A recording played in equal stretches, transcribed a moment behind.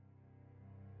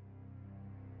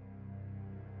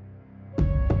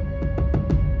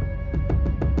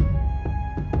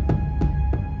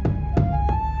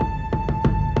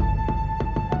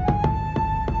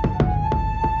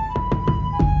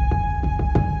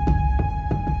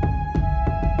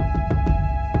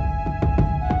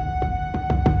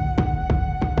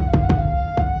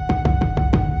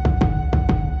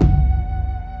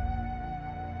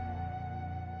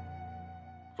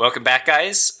Welcome back,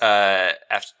 guys.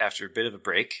 After a bit of a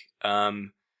break,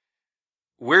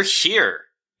 we're here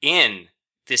in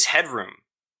this headroom.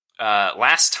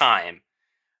 Last time,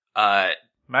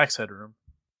 Max headroom.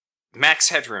 Max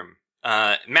headroom.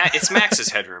 It's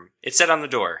Max's headroom. It said on the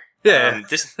door. Yeah.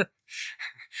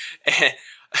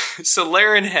 So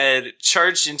Laren had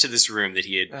charged into this room that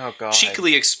he had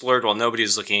cheekily explored while nobody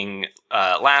was looking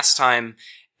last time,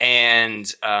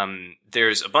 and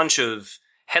there's a bunch of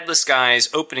headless guys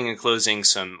opening and closing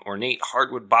some ornate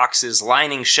hardwood boxes,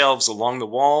 lining shelves along the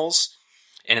walls.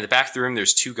 And in the back of the room,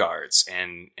 there's two guards.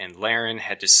 And Laren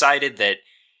had decided that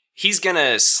he's going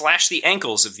to slash the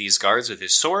ankles of these guards with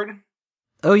his sword.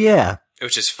 Oh, yeah.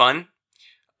 Which is fun.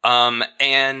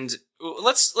 And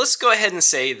let's go ahead and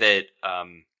say that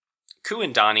Ku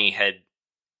and Donnie had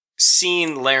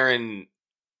seen Laren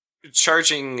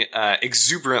charging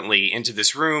exuberantly into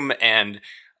this room and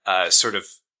sort of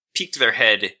peeked their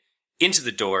head into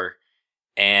the door,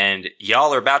 and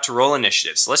y'all are about to roll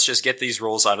initiative. So let's just get these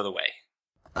rolls out of the way.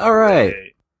 All right.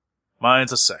 Okay.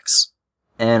 Mine's a 6.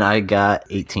 And I got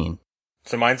 18.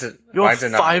 So mine's a You have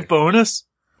 5 bonus?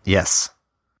 Yes.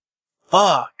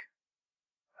 Fuck.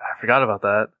 I forgot about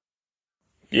that.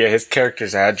 Yeah, his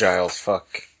character's agile as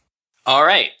fuck. All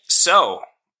right. So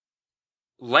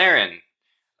Laren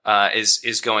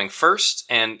is going first,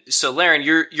 and so Laren,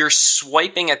 you're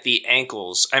swiping at the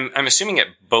ankles. I'm assuming at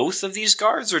both of these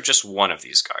guards or just one of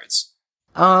these guards.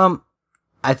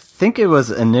 I think it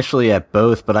was initially at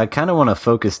both, but I kind of want to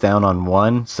focus down on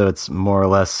one, so it's more or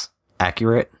less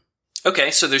accurate.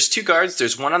 Okay, so there's two guards.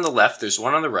 There's one on the left. There's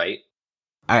one on the right.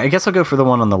 I guess I'll go for the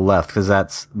one on the left,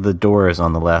 because the door is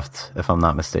on the left, if I'm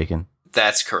not mistaken.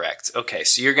 That's correct. Okay,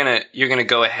 so you're gonna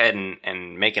go ahead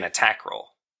and make an attack roll.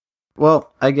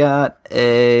 Well, I got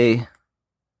a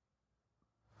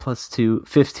 +2,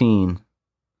 15.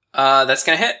 That's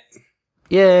gonna hit.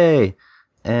 Yay!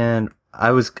 And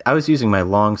I was using my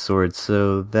longsword,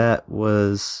 so that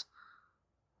was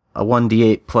a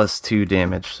 1d8 +2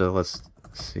 damage. So let's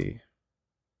see,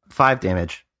 5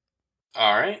 damage.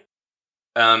 All right.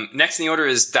 Next in the order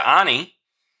is Da'ani.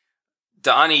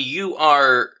 Da'ani, you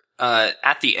are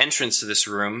at the entrance to this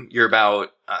room. You're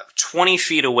about 20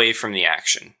 feet away from the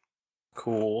action.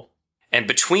 Cool. And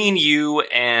between you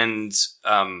and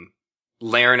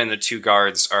Laren and the two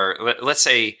guards are, let's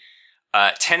say,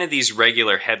 10 of these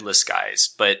regular headless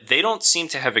guys, but they don't seem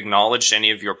to have acknowledged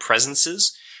any of your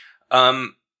presences.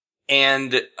 And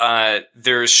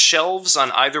there's shelves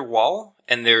on either wall,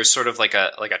 and there's sort of like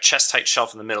a chest-height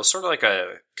shelf in the middle, sort of like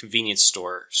a convenience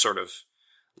store sort of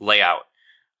layout.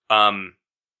 And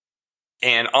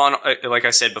on, like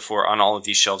I said before, on all of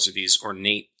these shelves are these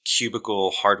ornate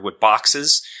cubical hardwood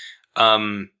boxes.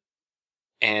 And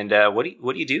what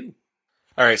do you do?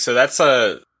 All right, so that's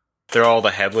they're all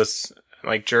the headless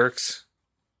like jerks.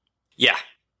 Yeah.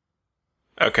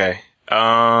 Okay.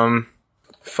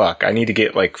 Fuck. I need to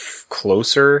get like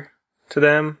closer to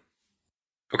them.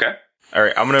 Okay. All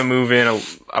right. I'm gonna move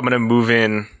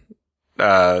in.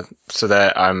 So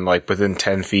that I'm like within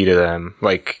 10 feet of them.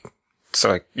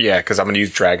 Because I'm gonna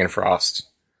use Dragon Frost.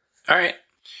 All right.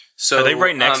 So are they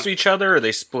right next to each other, or are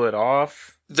they split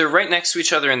off? They're right next to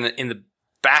each other in the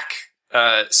back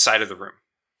side of the room.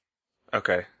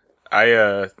 Okay.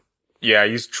 I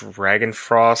used Dragon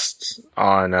Frost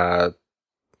on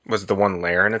was it the one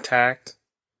Laren attacked?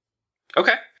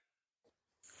 Okay.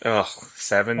 Ugh,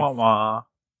 7. Wah wah.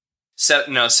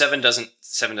 7 doesn't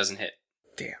hit.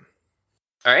 Damn.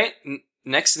 All right.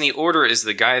 Next in the order is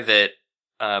the guy that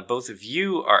both of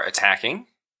you are attacking.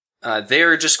 They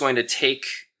are just going to take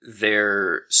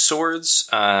their swords.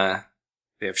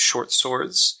 They have short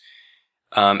swords,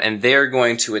 and they are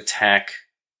going to attack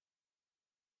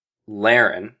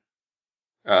Laren.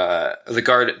 The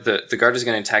guard is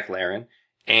going to attack Laren,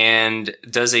 and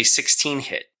does a 16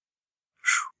 hit.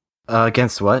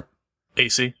 Against what?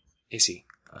 AC. AC.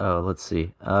 Oh, let's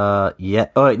see. Yeah.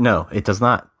 Oh, wait, no, it does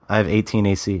not. I have 18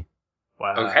 AC.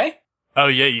 Wow. Okay. Oh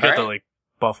yeah, you got All the right.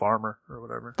 buff armor or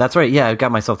whatever. That's right. Yeah, I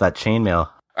got myself that chainmail.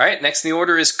 All right. Next in the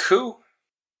order is Ku.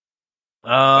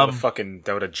 That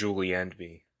would have Julienne'd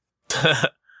me.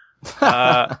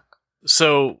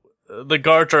 So the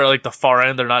guards are like the far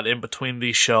end. They're not in between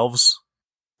these shelves.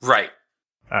 Right.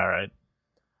 All right.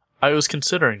 I was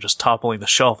considering just toppling the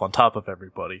shelf on top of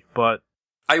everybody, but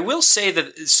I will say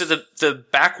that so the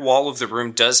back wall of the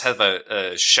room does have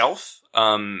a shelf.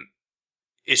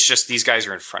 It's just these guys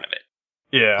are in front of it.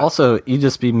 yeah, Also, you'd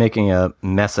just be making a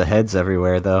mess of heads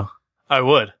everywhere, though. I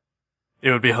would. It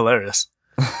would be hilarious.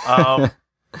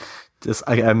 Just,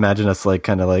 I imagine us like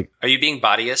kind of like Are you being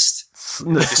bodyist?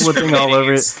 slipping all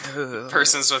over it.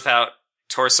 Persons without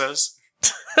torsos?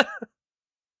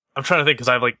 I'm trying to think because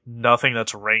I have like nothing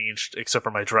that's ranged except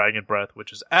for my dragon breath,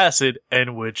 which is acid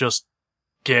and would just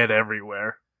get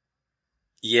everywhere.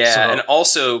 Yeah, So- and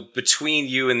also between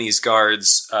you and these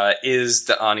guards is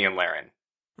the Ani and Laren.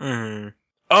 Mm-hmm.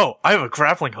 Oh, I have a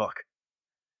grappling hook.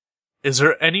 Is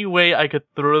there any way I could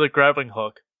throw the grappling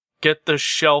hook, get the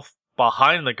shelf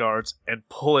behind the guards, and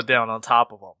pull it down on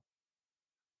top of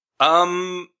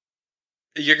them?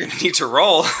 You're gonna need to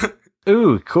roll.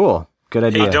 Ooh, cool. Good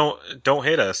idea. Hey, don't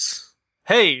hit us.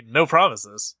 Hey, no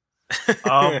promises.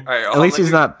 All right, At least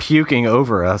he's not puking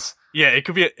over us. Yeah, it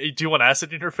could be. Do you want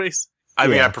acid in your face? I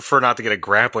mean, Yeah. I prefer not to get a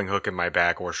grappling hook in my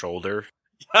back or shoulder.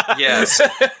 Yes.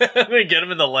 Get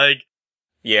him in the leg.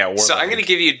 Yeah. Or So I'm leg. going to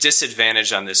give you a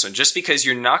disadvantage on this one, just because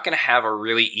you're not going to have a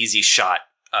really easy shot.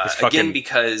 This Again, fucking-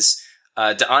 because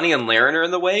Da'ani and Laren are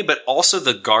in the way, but also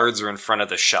the guards are in front of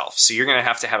the shelf, so you're going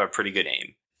to have a pretty good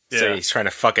aim. So Yeah. he's trying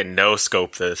to fucking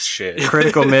no-scope this shit.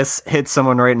 Critical miss hits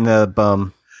someone right in the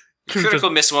bum. Critical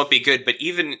miss won't be good, but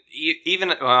even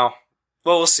well,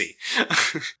 we'll see.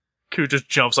 Ku just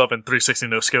jumps up and 360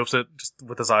 no scopes it, just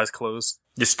with his eyes closed.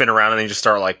 You spin around and then you just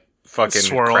start like fucking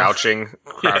Swirl.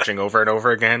 crouching over and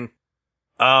over again.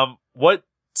 What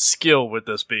skill would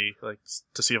this be? Like,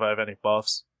 to see if I have any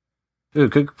buffs? Ooh,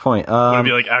 good point. Would it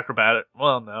be like acrobatic?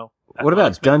 Well, no. What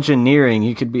about dungeoneering?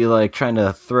 You could be like trying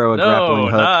to throw a No, grappling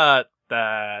hook. not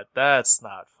that. That's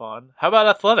not fun. How about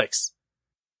athletics?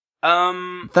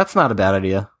 That's not a bad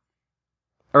idea.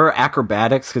 Or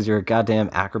acrobatics, because you're a goddamn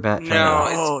acrobat. No,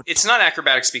 Oh. it's not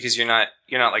acrobatics because you're not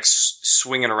like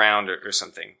swinging around or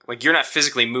something. Like you're not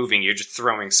physically moving; you're just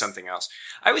throwing something else.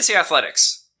 I would say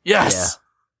athletics. Yes!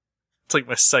 It's like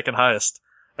my second highest.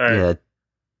 Alright, Yeah.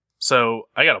 so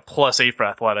I got a +8 for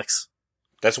athletics.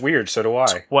 That's weird. So do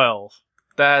I. 12.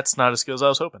 That's not as good as I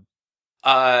was hoping.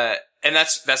 And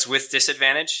that's with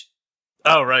disadvantage.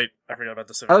 Oh, right. I forgot about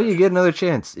this. Oh, you get another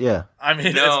chance. Yeah. I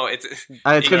mean, No, it's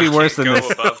It's gonna be you worse can't than go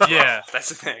this. above 12. Yeah. That's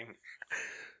the thing.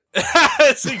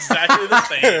 it's exactly the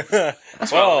same.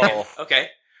 Well, Okay.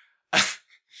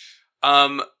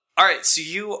 All right. So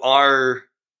you are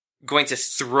going to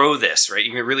throw this, right?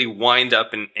 You're going to really wind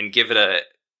up and give it a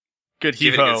Good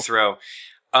give it a heave-ho. good throw.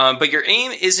 But your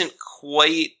aim isn't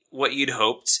quite what you'd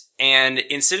hoped, and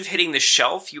instead of hitting the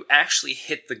shelf, you actually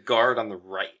hit the guard on the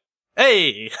right.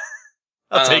 Hey!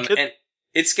 I'll take it. And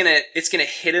it's gonna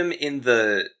hit him in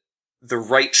the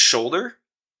right shoulder.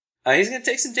 He's gonna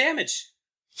take some damage.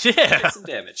 Yeah. Take some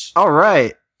damage. All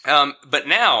right. But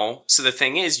now, so the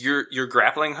thing is, your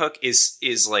grappling hook is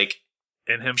like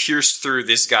In him. pierced through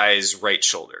this guy's right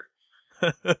shoulder.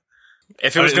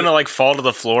 if it was gonna like fall to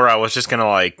the floor, I was just gonna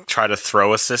like try to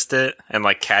throw assist it and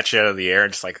like catch it out of the air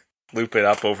and just like loop it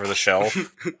up over the shelf.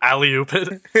 Alley-oop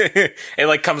it. It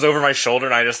like comes over my shoulder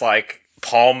and I just like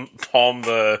palm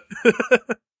it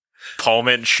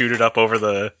and shoot it up over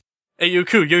the Hey, you,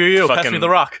 Ku, yo, pass me Fucking- the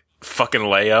rock. fucking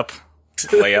layup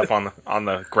on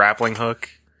the grappling hook.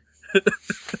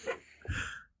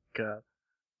 God.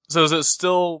 So is it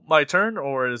still my turn,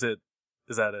 or is that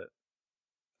it?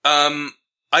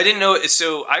 I didn't know.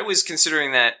 So I was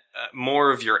considering that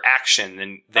more of your action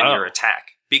than Oh. your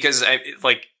attack, because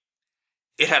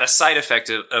it had a side effect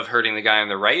of hurting the guy on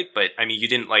the right, but I mean, you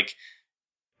didn't like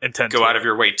Intent go to. out of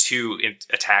your way to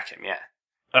attack him. Yeah.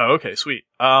 Oh, okay, sweet.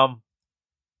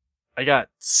 I got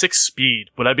 6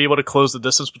 speed. Would I be able to close the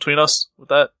distance between us with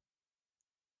that?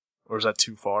 Or is that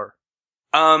too far?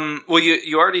 Well,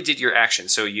 you already did your action,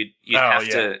 so you'd have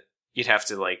yeah.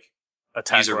 to like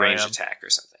Attack use a where I ranged am. attack or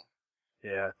something.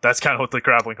 Yeah, that's kind of what the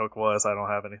grappling hook was. I don't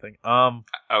have anything.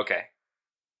 Okay.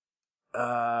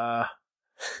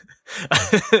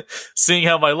 Seeing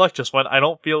how my luck just went, I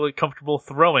don't feel comfortable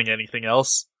throwing anything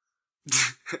else.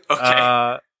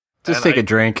 Okay. Just And take a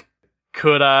drink.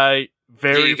 Could I Yeah,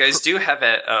 very... you guys do have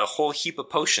a whole heap of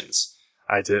potions,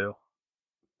 I do.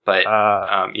 but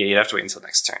Yeah, you'd have to wait until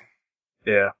next turn.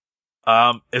 yeah.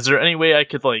 Is there any way I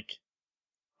could, like,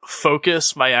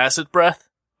 focus my acid breath?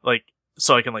 Like,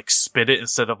 so I can, like, spit it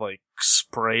instead of, like,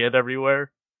 spray it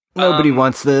everywhere? Nobody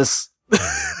wants this.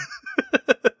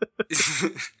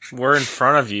 We're in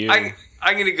front of you.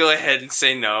 I'm gonna go ahead and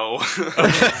say no.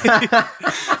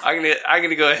 I'm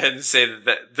gonna go ahead and say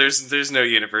that there's no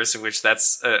universe in which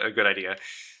that's a good idea.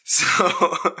 So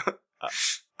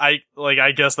I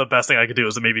guess the best thing I could do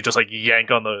is to maybe just, like, yank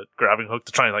on the grabbing hook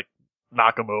to try and, like,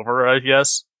 knock him over, I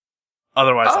guess.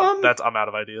 Otherwise, I'm out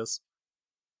of ideas.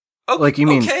 Like, you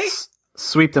mean okay?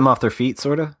 sweep them off their feet,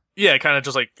 sort of? Yeah, kind of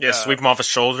just, like... yeah, sweep him off his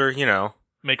shoulder, you know.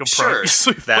 Make him Sure.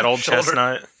 sweep That him old shoulder.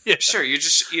 chestnut. Yeah. Sure, you're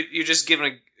just giving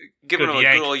him a Good good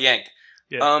yank. little yank.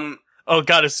 Yeah. Oh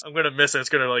god, I'm gonna miss it. It's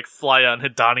gonna like fly out and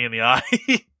hit Donnie in the eye.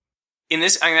 in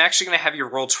this, I'm actually going to have you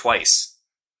roll twice.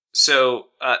 So,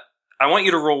 I want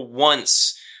you to roll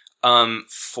once,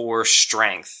 for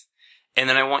strength. And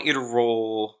then I want you to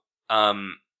roll, a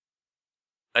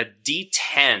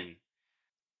D10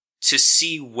 to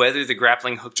see whether the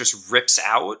grappling hook just rips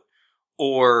out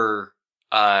or,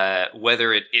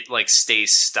 whether it like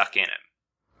stays stuck in him.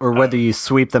 Or whether you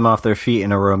sweep them off their feet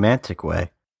in a romantic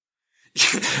way.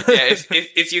 Yeah,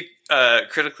 if you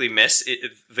critically miss,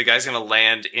 the guy's gonna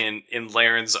land in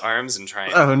Laren's arms and try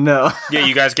and... Oh no. Yeah,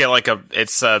 you guys get like there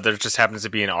just happens to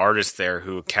be an artist there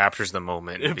who captures the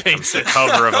moment and becomes the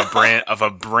cover of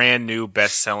a brand new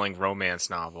best-selling romance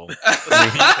novel.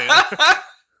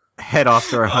 Head off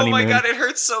to our honeymoon. Oh my god, it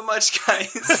hurts so much,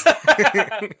 guys.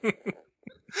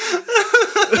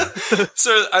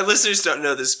 So our listeners don't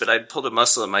know this, but I pulled a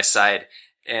muscle in my side,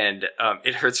 and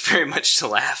it hurts very much to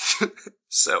laugh.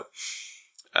 So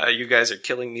you guys are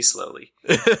killing me slowly.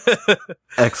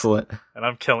 Excellent. And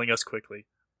I'm killing us quickly.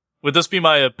 Would this be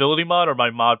my ability mod or my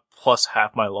mod plus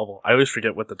half my level? I always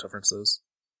forget what the difference is.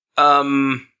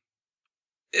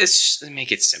 It's just,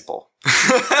 make it simple.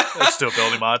 Let's do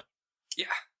ability mod. Yeah.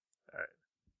 Alright.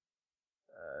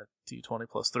 D20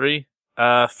 plus 3.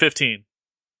 15.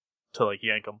 To, like,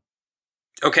 yank them.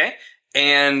 Okay.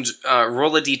 And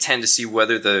roll a d10 to see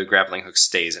whether the grappling hook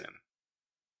stays in him.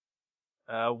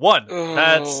 1.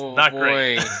 That's not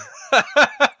great.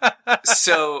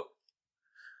 So,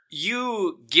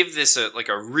 you give this a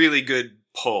really good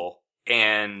pull,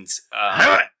 and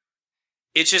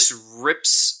it just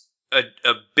rips a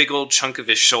big old chunk of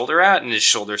his shoulder out, and his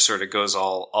shoulder sort of goes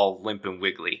all limp and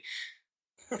wiggly.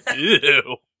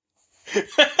 Ew.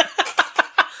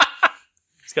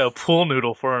 He's got a pool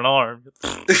noodle for an arm.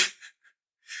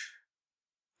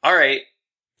 All right.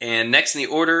 And next in the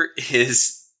order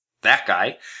is that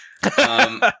guy.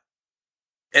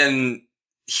 And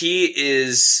he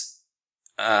is,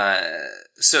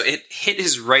 so it hit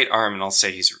his right arm, and I'll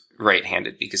say he's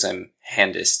right-handed because I'm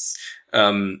handist.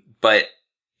 But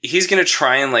he's gonna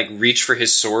try and reach for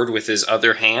his sword with his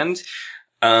other hand.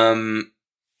 And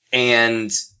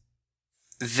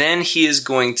then he is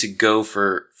going to go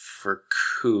for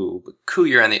Ku. But Ku,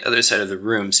 you're on the other side of the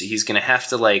room, so he's gonna have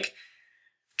to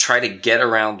try to get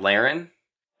around Laren.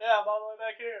 Yeah, I'm all the way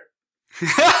back here.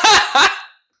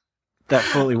 That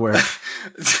fully worked.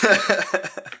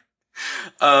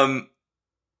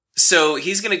 So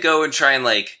he's gonna go and try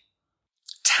and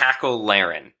tackle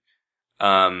Laren.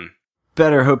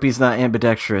 Better hope he's not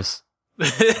ambidextrous. I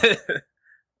mean,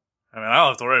 I don't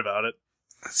have to worry about it.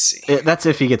 Let's see. That's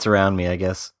if he gets around me, I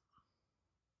guess.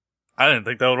 I didn't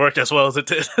think that would work as well as it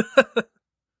did.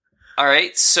 All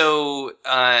right, so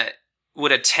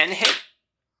would a 10 hit?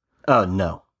 Oh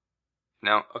no.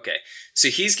 No? Okay. So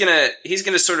he's gonna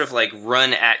sort of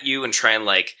run at you and try and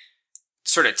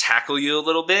sort of tackle you a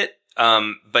little bit.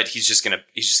 But he's just gonna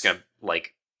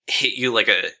hit you like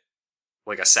a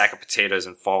sack of potatoes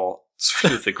and fall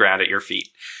through the ground at your feet.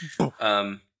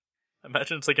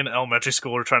 Imagine it's an elementary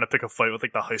schooler trying to pick a fight with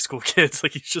the high school kids.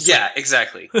 He's just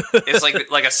exactly. It's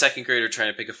like a second grader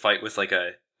trying to pick a fight with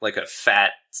a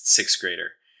fat sixth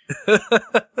grader.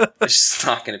 It's just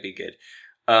not going to be good.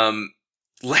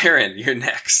 Laren, you're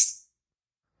next.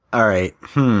 All right.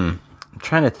 I'm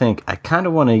trying to think. I kind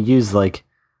of want to use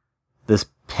this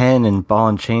pen and ball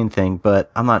and chain thing,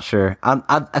 but I'm not sure.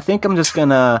 I think I'm just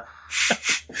gonna.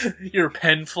 Your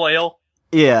pen flail.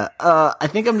 Yeah. I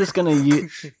think I'm just gonna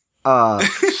use.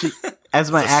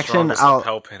 As my action, I'll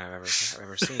lapel pin I've ever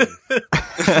seen.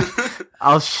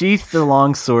 I'll sheath the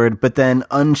longsword, but then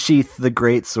unsheath the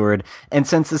greatsword. And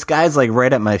since this guy's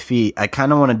right at my feet, I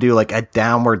kind of want to do a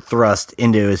downward thrust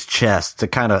into his chest to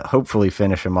kind of hopefully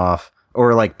finish him off,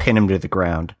 or pin him to the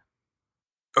ground.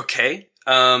 Okay.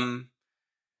 You're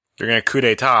gonna coup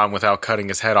d'etat him without cutting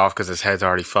his head off because his head's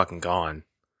already fucking gone.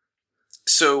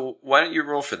 So why don't you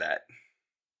roll for that?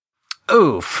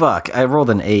 Oh fuck! I rolled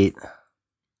an 8.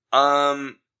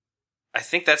 I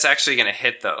think that's actually gonna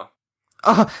hit though.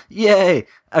 Oh, yay!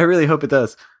 I really hope it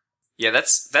does. Yeah,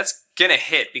 that's gonna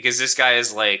hit because this guy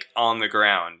is on the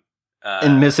ground.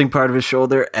 And missing part of his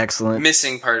shoulder. Excellent.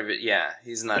 Missing part of it, yeah.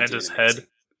 He's not. And doing his it. head.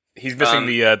 He's missing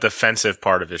the defensive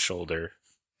part of his shoulder.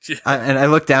 And I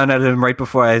look down at him right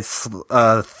before I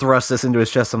thrust this into his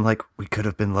chest. I'm like, we could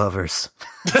have been lovers.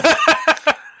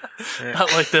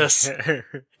 Not like this.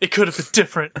 It could have been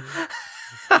different.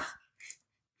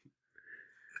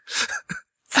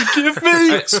 Forgive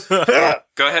me! Right, so,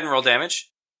 go ahead and roll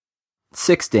damage.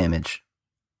 6 damage.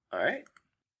 Alright,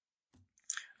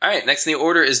 next in the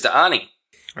order is Da'ani.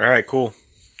 Alright,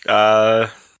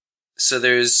 So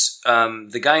there's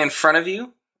the guy in front of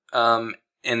you,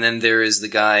 And then there is the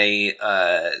guy,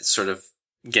 sort of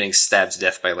getting stabbed to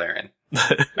death by Laren.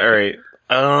 Alright.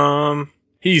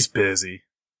 He's busy.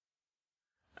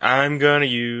 I'm gonna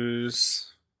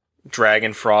use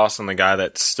Dragon Frost on the guy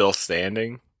that's still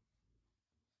standing.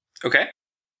 Okay.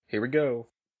 Here we go.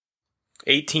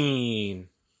 18.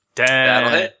 Damn. That'll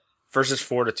hit. Versus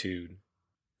Fortitude.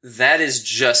 That is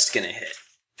just gonna hit.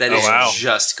 That is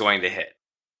just going to hit.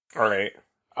 Alright.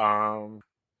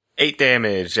 8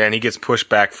 damage, and he gets pushed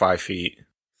back 5 feet.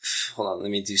 Hold on,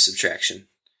 let me do subtraction.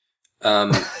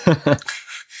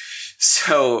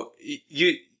 So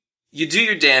you do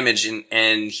your damage,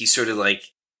 and he sort of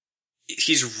like,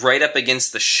 he's right up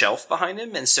against the shelf behind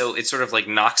him, and so it sort of like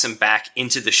knocks him back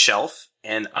into the shelf.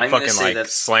 And I'm fucking gonna say like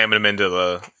that's slamming him into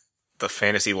the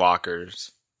fantasy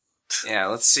lockers. Yeah,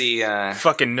 let's see.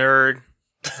 Fucking nerd.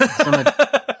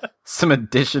 Some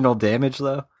additional damage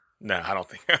though. No, I don't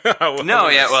think. No,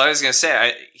 yeah. Well, I was gonna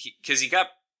say, because he got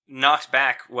knocked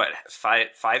back. What, five?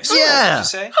 Yeah. Did you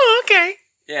say? Oh, okay.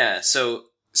 Yeah. So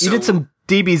You did some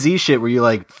DBZ shit where you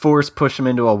like force push him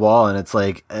into a wall and it's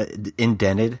like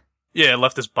indented. Yeah, it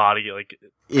left his body like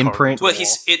imprint. Well,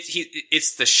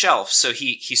 it's the shelf. So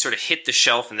he sort of hit the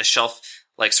shelf, and the shelf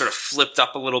like sort of flipped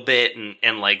up a little bit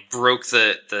and like broke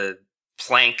the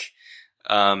plank.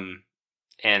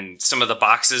 And some of the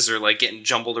boxes are like getting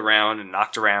jumbled around and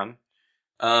knocked around.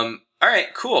 All right,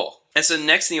 cool. And so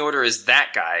next in the order is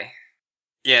that guy.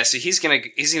 Yeah, so he's gonna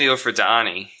go for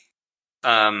Da'ani,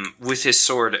 with his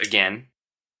sword again.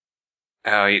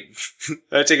 Oh, I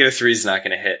take it a 3 is not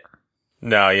gonna hit.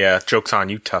 No, yeah, joke's on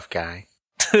you, tough guy.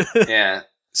 Yeah.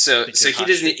 So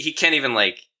he can't even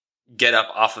like get up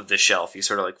off of the shelf. He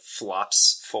sort of like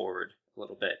flops forward a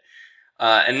little bit.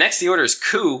 And next in the order is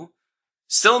Ku.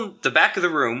 Still in the back of the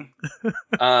room,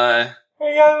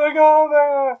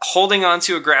 holding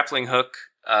onto a grappling hook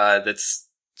that's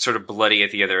sort of bloody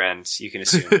at the other end. You can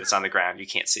assume it's on the ground. You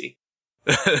can't see.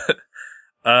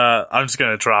 I'm just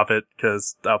gonna drop it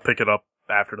because I'll pick it up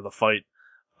after the fight.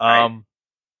 Right.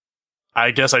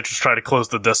 I guess I just try to close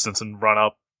the distance and run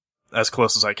up as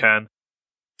close as I can.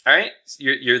 All right,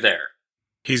 you're there.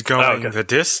 He's going the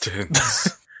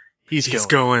distance. He's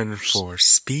going for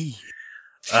speed.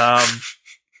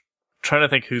 Trying to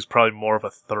think who's probably more of a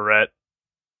threat.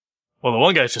 Well, the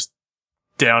one guy's just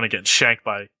down and getting shanked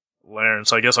by Laren,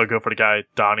 so I guess I'll go for the guy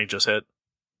Donnie just hit.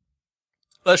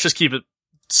 Let's just keep it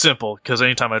simple, because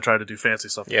anytime I try to do fancy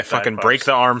stuff... Yeah, fucking break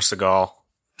the arm, Seagal.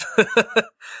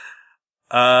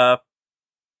 I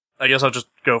guess I'll just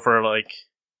go for, like,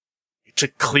 to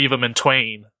cleave him in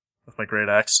twain with my great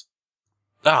axe.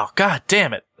 Oh, god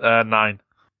damn it. 9.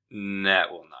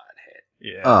 That will not hit.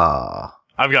 Yeah. Ah.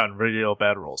 I've gotten real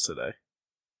bad rolls today.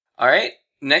 All right.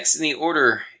 Next in the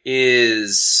order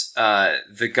is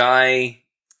the guy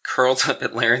curled up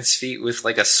at Laren's feet with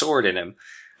like a sword in him.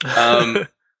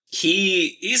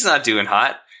 He's not doing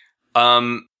hot.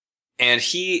 And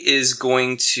he is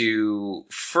going to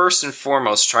first and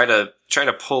foremost try to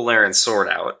pull Laren's sword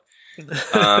out.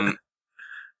 It's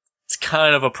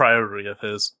kind of a priority of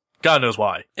his. God knows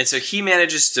why. And so he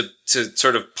manages to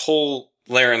sort of pull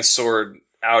Laren's sword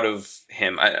out of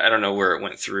him. I don't know where it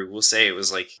went through. We'll say it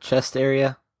was like chest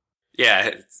area. Yeah,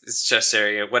 it's chest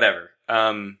area, whatever.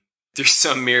 Through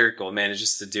some miracle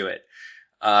manages to do it.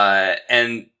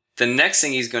 And the next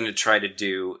thing he's going to try to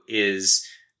do is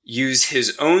use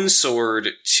his own sword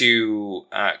to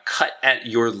cut at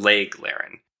your leg,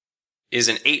 Laren. Is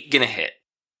an 8 gonna hit?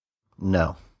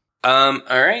 No. All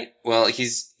right. Well,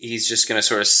 he's just gonna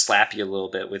sort of slap you a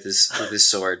little bit with his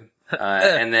sword,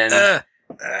 and then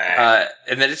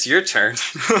it's your turn.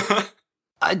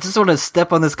 I just want to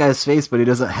step on this guy's face, but he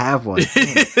doesn't have one.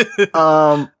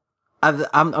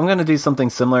 I'm gonna do something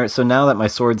similar. So now that my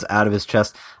sword's out of his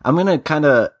chest, I'm gonna kind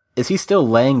of. Is he still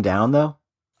laying down though?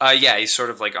 Yeah, he's sort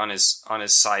of like on his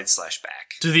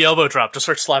side/back. Do the elbow drop. Just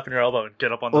start slapping your elbow and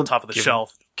get up on the top of the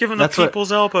shelf. Give him the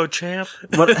people's elbow, champ.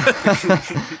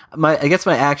 I guess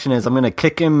my action is I'm gonna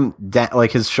kick him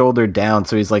like his shoulder down,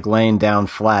 so he's like laying down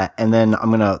flat, and then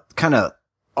I'm gonna kind of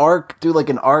do like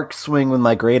an arc swing with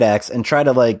my great axe and try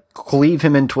to like cleave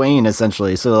him in twain,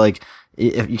 essentially. So like,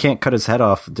 if you can't cut his head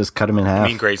off, just cut him in half. I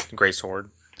mean, great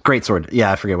sword. Great sword.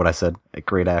 Yeah, I forget what I said. A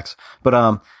great axe.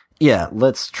 But yeah,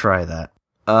 let's try that.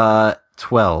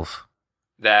 12.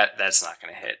 That's not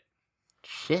gonna hit.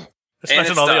 Shit. I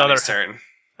imagine all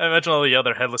the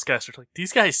other headless guys are like,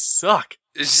 these guys suck.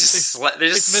 They're just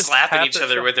slapping each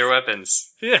other with their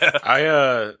weapons.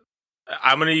 Yeah.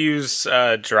 I'm gonna use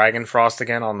Dragon Frost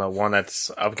again on the one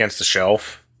that's up against the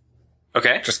shelf.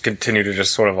 Okay. Just continue to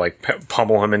just sort of like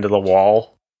pummel him into the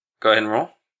wall. Go ahead and roll.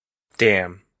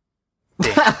 Damn.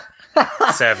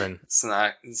 7. It's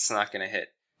not gonna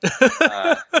hit.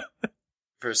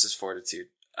 Versus fortitude.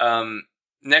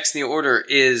 Next in the order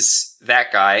is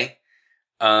that guy.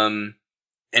 And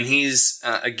he's,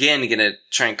 again gonna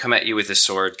try and come at you with his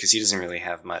sword, because he doesn't really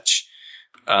have much.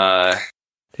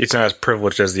 He's not as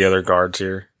privileged as the other guards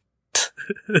here.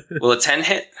 Will a 10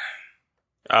 hit?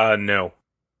 No.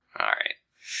 Alright.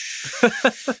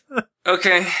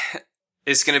 Okay.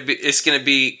 It's gonna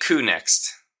be Ku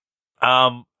next.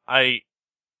 Can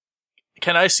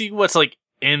I see what's like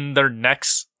in their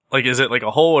necks? Like, is it like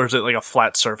a hole or is it like a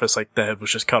flat surface? Like the head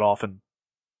was just cut off and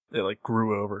it like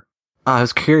grew over. I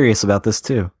was curious about this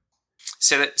too.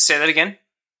 Say that again?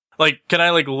 Like, can I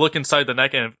like look inside the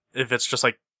neck and if it's just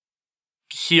like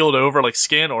healed over like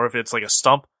skin, or if it's like a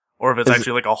stump, or if it's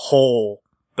actually like a hole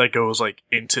that goes like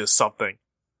into something?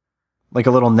 Like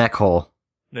a little neck hole.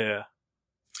 Yeah.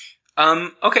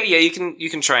 Okay, yeah, you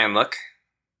can try and look.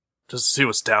 Just to see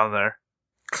what's down there.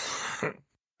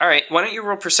 Alright, why don't you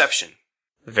roll perception?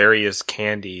 Various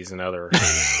candies and other.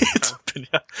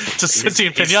 It's a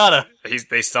sentient pinata.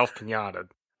 They self-pinata.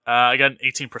 I got an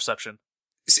 18 perception.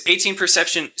 18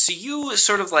 perception. So you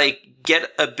sort of like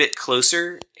get a bit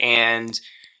closer and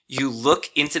you look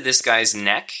into this guy's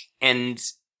neck and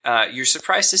you're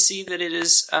surprised to see that it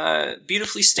is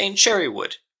beautifully stained cherry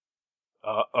wood.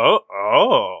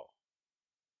 Oh.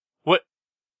 What?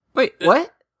 Wait,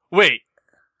 what? Wait.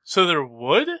 So they're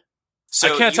wood?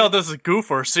 So I can't tell if this is a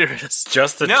goof or serious.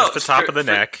 Just the top of the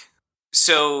neck.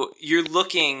 So you're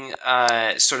looking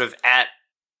sort of at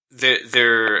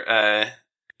their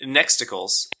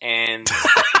nexticles and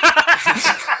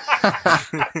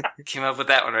came up with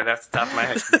that one right off the top of my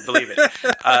head. Believe it.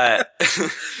 I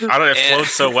don't know. It flowed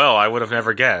so well, I would have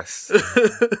never guessed.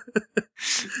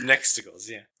 Nexticles,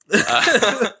 yeah.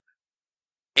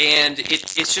 And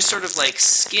it's just sort of like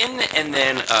skin and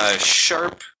then a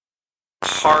sharp,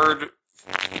 hard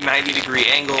 90-degree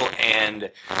angle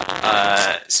and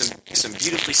some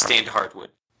beautifully stained hardwood.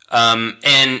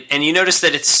 And you notice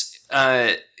that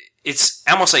it's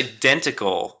almost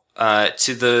identical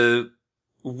to the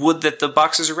wood that the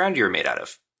boxes around you are made out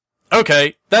of.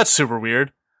 Okay, that's super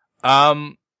weird.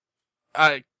 If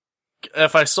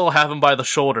I still have him by the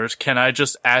shoulders, can I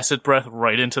just acid breath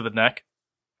right into the neck?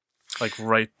 Like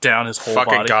right down his whole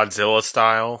Fucking body? Godzilla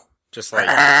style. Just like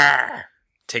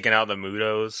taking out the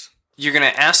Mudos. You're gonna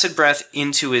acid breath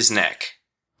into his neck.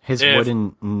 His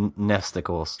wooden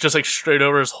nesticles. Just like straight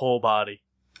over his whole body.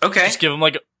 Okay. Just give him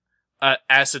like a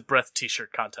acid breath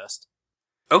t-shirt contest.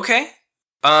 Okay.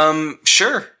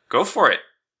 Sure. Go for it.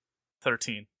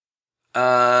 13.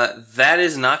 That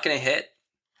is not gonna hit.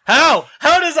 How?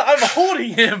 I'm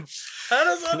holding him! How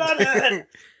does that not hit?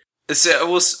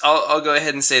 So I'll go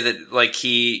ahead and say that like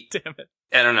he, damn it,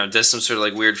 I don't know, does some sort of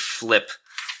like weird flip,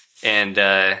 and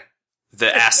the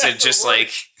acid just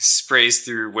like sprays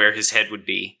through where his head would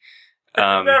be.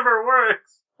 It never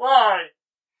works. Why?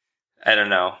 I don't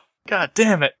know. God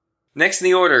damn it! Next in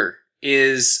the order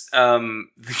is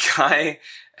the guy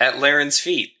at Laren's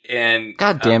feet, and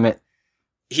God damn it!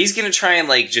 He's gonna try and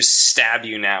like just stab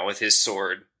you now with his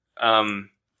sword,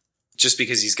 just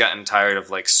because he's gotten tired of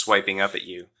like swiping up at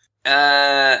you.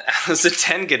 How's a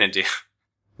 10 gonna do?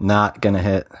 Not gonna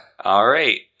hit.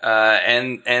 Alright,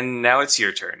 and now it's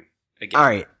your turn again.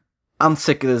 Alright. I'm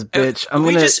sick of this bitch.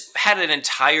 We just had an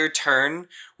entire turn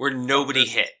where nobody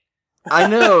hit. I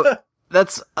know.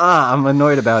 That's, I'm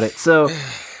annoyed about it. So,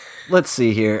 let's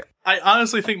see here. I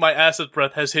honestly think my acid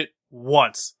breath has hit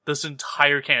once this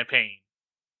entire campaign.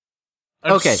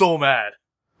 I'm so mad.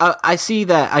 I see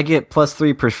that I get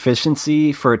 +3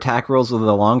 proficiency for attack rolls with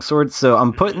the longsword, so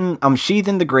I'm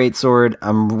sheathing the greatsword,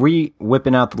 I'm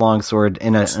whipping out the longsword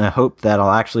in a hope that I'll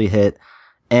actually hit,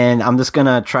 and I'm just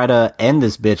gonna try to end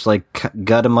this bitch, like,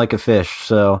 gut him like a fish,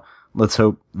 so let's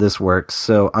hope this works.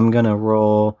 So I'm gonna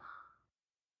roll...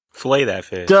 Fillet that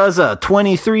fish. Does a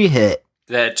 23 hit?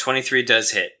 That 23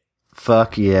 does hit.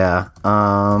 Fuck yeah.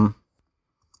 I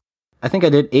think I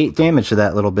did 8 damage to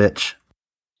that little bitch.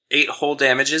 8 whole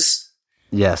damages.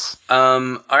 Yes.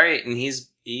 Alright, and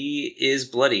he is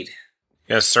bloodied. You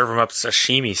gotta serve him up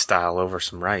sashimi style over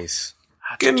some rice.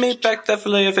 Give me back that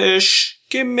fillet of fish.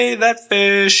 Give me that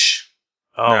fish.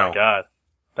 Oh my god.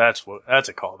 That's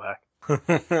a callback.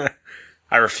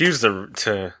 I refuse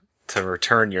to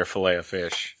return your fillet of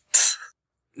fish.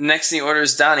 Next in the order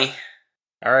is Donnie.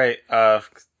 Alright,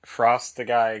 Frost the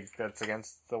guy that's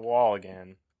against the wall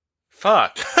again.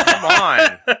 Fuck. Come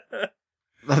on.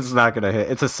 That's not gonna hit.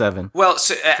 It's a 7. Well,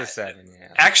 so it's a 7, yeah.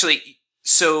 Actually,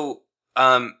 so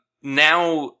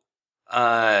now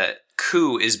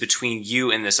Ku is between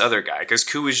you and this other guy because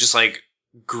Ku is just like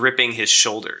gripping his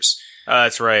shoulders.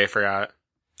 That's right. I forgot.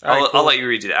 I'll let you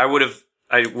redo that. I would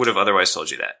have otherwise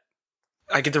told you that.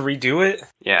 I get to redo it?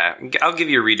 Yeah, I'll give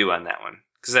you a redo on that one.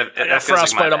 Because that I got feels like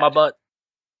frostbite on my butt.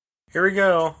 Here we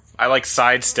go. I like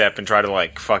sidestep and try to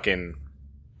like fucking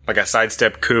like a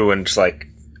sidestep coup and just like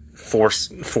force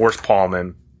palm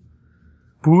him.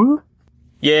 Woo?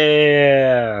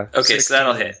 Yeah. Okay, 16. so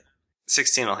that'll hit.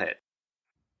 16 will hit.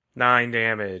 9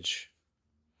 damage.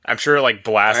 I'm sure it like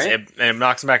blasts Right. it, and it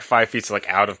knocks him back 5 feet, so like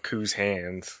out of Ku's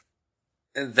hands.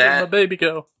 Where'd my baby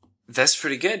go? That's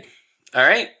pretty good. All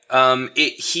right.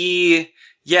 He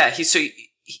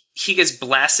gets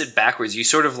blasted backwards. You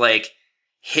sort of like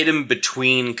hit him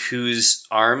between Ku's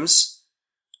arms.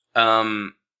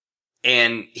 And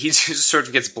he just sort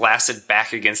of gets blasted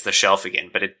back against the shelf again,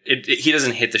 but he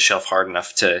doesn't hit the shelf hard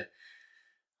enough to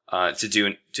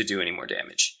do any more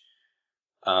damage.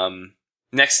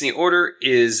 Next in the order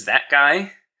is that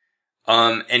guy.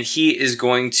 And he is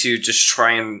going to just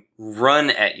try and run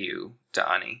at you,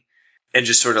 Donnie, and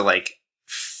just sort of like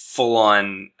full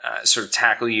on, sort of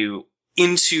tackle you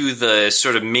into the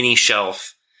sort of mini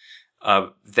shelf,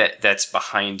 that's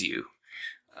behind you.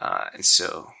 And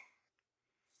so,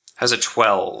 how's a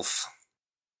 12?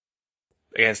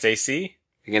 Against AC?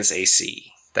 Against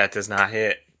AC. That does not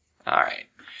hit. Alright.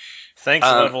 Thanks,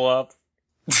 level up.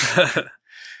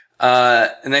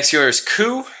 Next yours is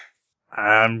Ku.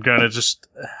 I'm gonna just...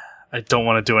 I don't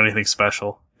want to do anything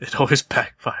special. It always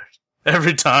backfires.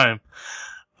 Every time.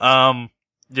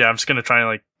 Yeah, I'm just gonna try and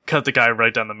like cut the guy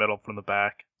right down the middle from the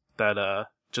back that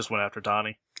just went after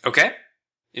Donnie. Okay.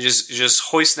 You just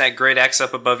hoist that great axe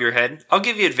up above your head. I'll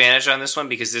give you advantage on this one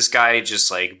because this guy just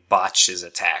like botched his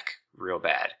attack real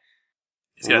bad.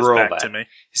 He's got his back to me.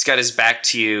 He's got his back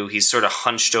to you. He's sort of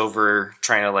hunched over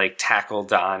trying to like tackle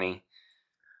Donnie.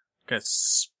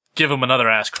 Let's give him another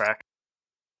ass crack.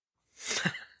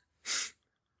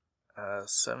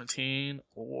 17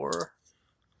 or...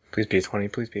 Please be a 20,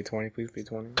 please be a 20, please be a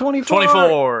 20.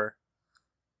 24!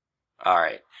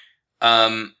 Alright.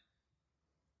 Oh,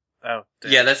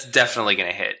 damn. Yeah, that's definitely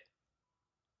gonna hit.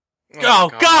 Oh,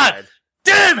 God!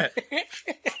 Damn it!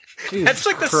 That's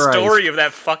like the Christ. story of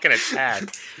that fucking attack.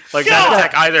 Like, that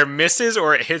attack either misses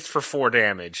or it hits for 4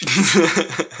 damage.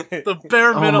 The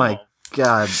bare minimum. Oh my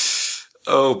god.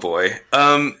 Oh boy.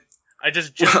 I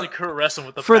just gently caress him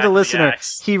with the For back the of listener,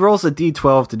 axe. he rolls a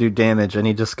d12 to do damage, and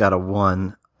he just got a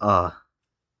 1.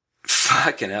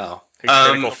 Fucking hell.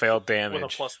 Critical failed With a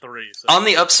damage. +3. So. On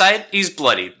the upside, he's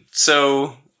bloodied.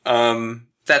 So,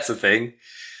 that's the thing.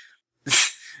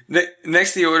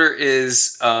 Next the order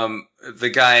is,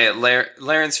 the guy at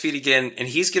Laren's feet again, and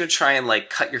he's gonna try and, like,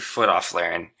 cut your foot off,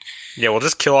 Laren. Yeah, we'll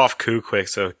just kill off Ku quick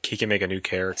so he can make a new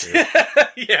character.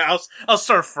 Yeah, I'll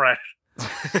start fresh.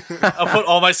 I'll put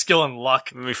all my skill in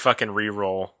luck. Let me fucking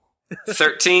re-roll.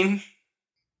 13?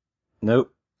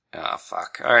 Nope. Oh,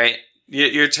 fuck. Alright.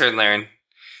 Your turn, Laren.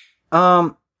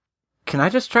 Can I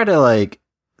just try to, like,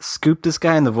 scoop this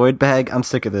guy in the void bag? I'm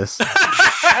sick of this.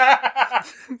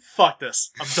 Fuck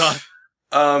this. I'm done.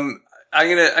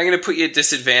 I'm gonna put you at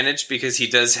disadvantage because he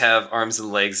does have arms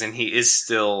and legs and he is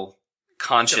still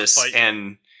conscious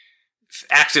and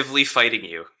actively fighting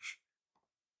you.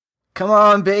 Come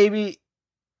on, baby.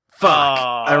 Fuck.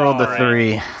 I rolled a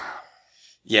 3.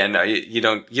 Yeah, no, you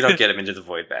don't get him into the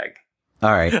void bag.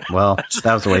 Alright, well,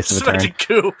 that was a waste of a turn.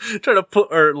 Ku trying to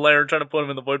put him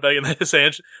in the void bag, and then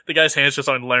the guy's hands just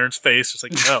on Laren's face, just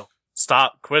like, no,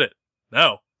 stop, quit it,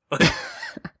 no.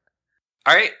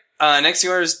 Alright, next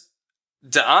yours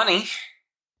is Da'ani.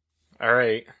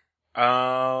 Alright.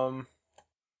 So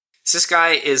this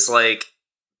guy is like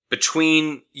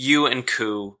between you and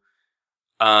Ku,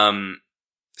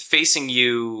 facing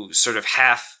you, sort of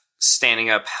half standing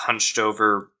up, hunched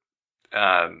over,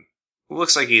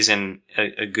 looks like he's in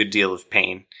a good deal of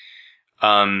pain.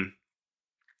 Holding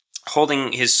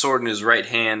his sword in his right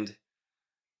hand.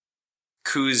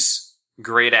 Ku's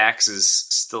great axe is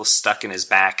still stuck in his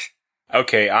back.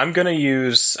 Okay, I'm gonna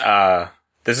use,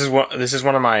 this is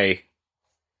one of my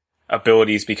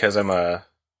abilities because I'm a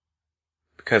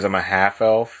half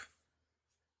elf.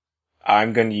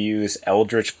 I'm gonna use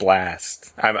Eldritch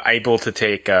Blast. I'm able to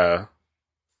take a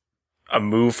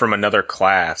move from another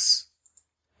class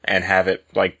and have it,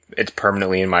 like, it's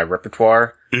permanently in my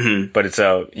repertoire, but it's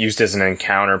used as an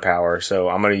encounter power, so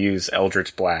I'm gonna use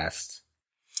Eldritch Blast.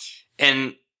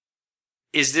 And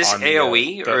is this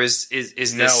AoE, or is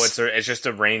this... No, it's just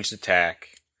a ranged attack.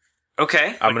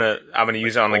 Okay. I'm gonna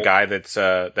use it on the guy that's,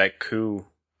 that Ku,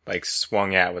 like,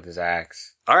 swung at with his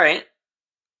axe. Alright,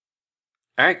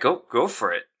 go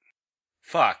for it.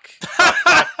 Fuck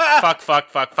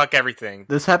everything.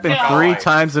 This happened 3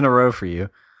 times in a row for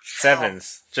you.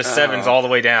 Sevens. Just sevens all the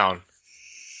way down.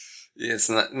 It's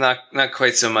not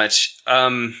quite so much.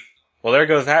 Well, there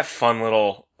goes that fun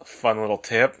little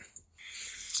tip.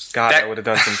 God, that would have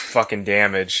done some fucking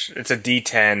damage. It's a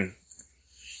D10.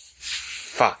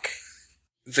 Fuck.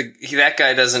 That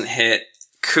guy doesn't hit.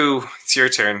 Ku, it's your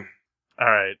turn.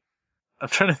 Alright. I'm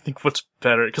trying to think what's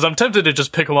better, because I'm tempted to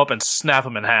just pick him up and snap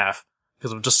him in half,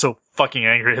 because I'm just so fucking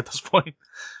angry at this point.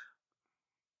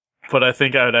 But I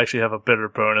think I would actually have a better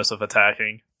bonus of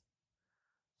attacking.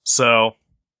 So,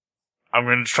 I'm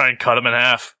going to try and cut him in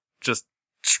half. Just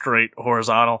straight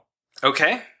horizontal.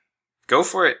 Okay. Go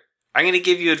for it. I'm going to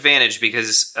give you advantage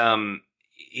because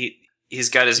he's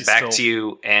got his back to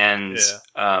you, and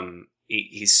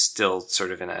he's still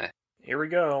sort of in a... Here we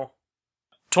go.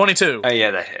 22. Oh,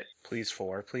 yeah, that hit. Please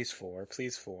 4, please 4,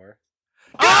 please 4.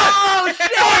 Oh,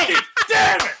 shit!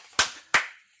 Damn it!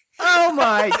 Oh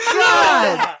my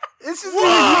god! This is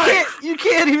you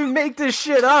can't even make this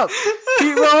shit up.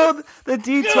 He rolled the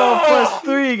D12 plus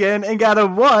 3 again and got a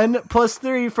 1 plus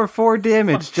 3 for 4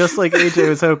 damage, just like AJ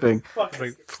was hoping.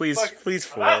 Please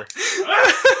 4.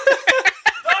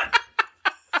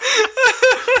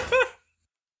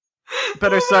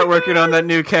 Better start working on that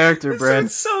new character, Brent.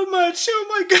 So much. Oh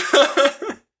my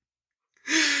god.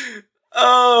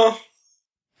 Oh.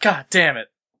 God damn it.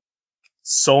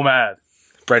 So mad.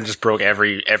 Brent just broke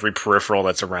every peripheral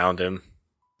that's around him.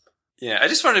 Yeah, I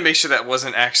just wanted to make sure that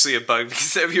wasn't actually a bug,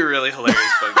 because that'd be a really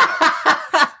hilarious bug.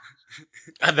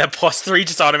 That plus 3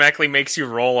 just automatically makes you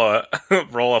roll a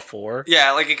 4.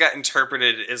 Yeah, like it got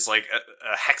interpreted as like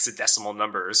a hexadecimal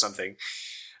number or something.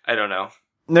 I don't know.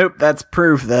 Nope, that's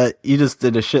proof that you just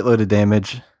did a shitload of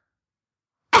damage.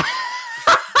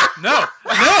 No,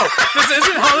 this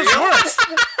isn't how this works.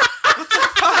 What the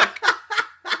fuck?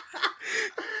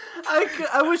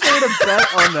 I wish I would have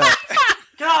bet on that.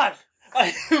 God,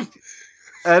 I am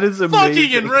That is amazing.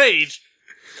 fucking enraged.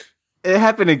 It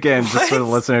happened again, just for the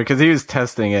listener, because he was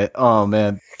testing it. Oh,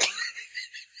 man.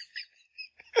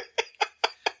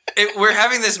 We're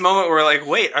having this moment where we're like,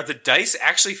 wait, are the dice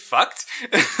actually fucked?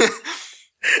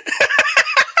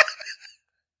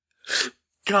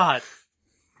 God.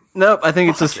 Nope, I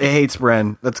think it's just, it hates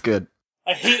Bren. That's good.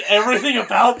 I hate everything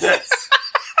about this.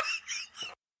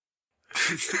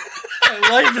 My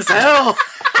life is hell.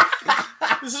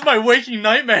 This is my waking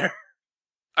nightmare.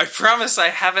 I promise I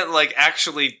haven't, like,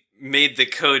 actually made the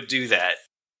code do that.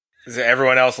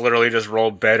 Everyone else literally just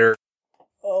rolled better.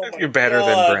 Oh You're better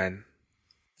than Bren.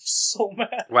 So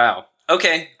mad. Wow.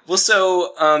 Okay. Well,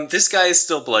 so, this guy is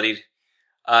still bloodied.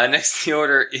 Next in the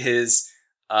order is,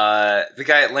 the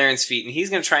guy at Laren's feet, and he's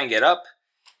gonna try and get up,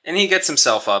 and he gets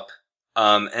himself up,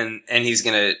 and he's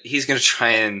gonna try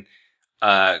and,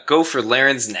 go for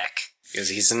Laren's neck, because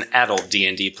he's an adult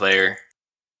D&D player.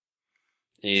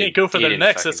 Can't go for the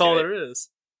necks, that's all there is.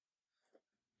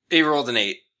 He rolled an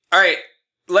 8. Alright,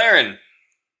 Laren.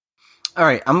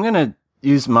 Alright, I'm gonna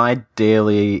use my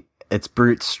daily, it's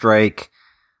Brute Strike.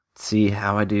 Let's see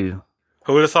how I do.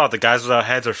 Who would have thought the guys without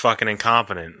heads are fucking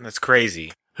incompetent? That's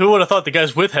crazy. Who would have thought the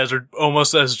guys with heads are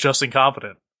almost as just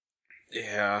incompetent?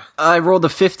 Yeah. I rolled a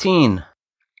 15.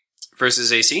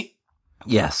 Versus AC?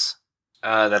 Yes.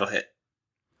 That'll hit.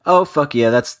 Oh, fuck yeah,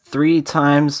 that's 3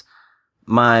 times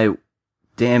my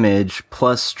damage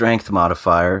plus strength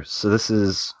modifier, so this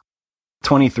is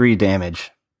 23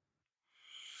 damage.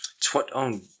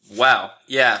 Oh, wow.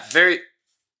 Yeah, very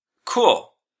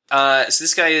cool. So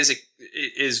this guy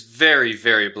is very,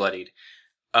 very bloodied.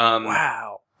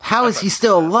 Wow. How is he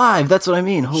still alive? That's what I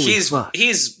mean. Holy fuck.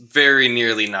 He's very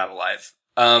nearly not alive.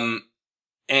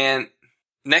 And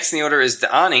next in the order is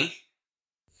Da'ani.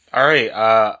 Alright,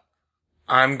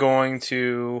 I'm going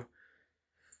to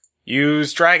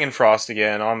use Dragon Frost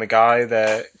again on the guy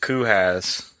that Ku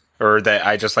has. Or that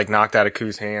I just, like, knocked out of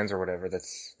Ku's hands or whatever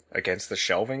that's against the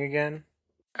shelving again.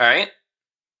 Alright.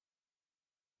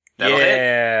 That'll hit.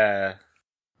 Yeah.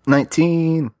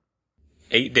 19.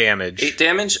 8 damage. 8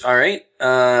 damage? Alright.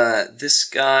 This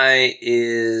guy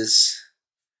is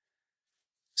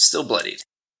still bloodied.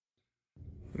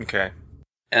 Okay.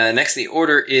 Next in the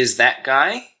order is that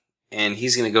guy, and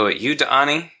he's gonna go at you,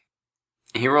 Da'ani.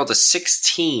 He rolled a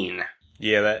 16.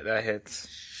 Yeah, that hits.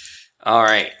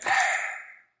 Alright.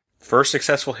 First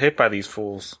successful hit by these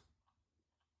fools.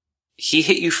 He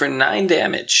hit you for 9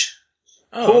 damage.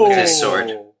 Oh, with his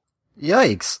sword.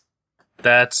 Yikes.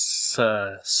 That's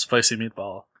spicy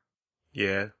meatball.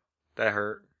 Yeah, that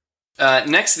hurt.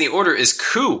 Next in the order is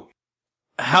Ku.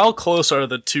 How close are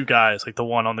the two guys, like the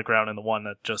one on the ground and the one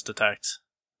that just attacked?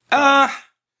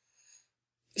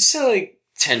 So like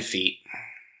 10 feet.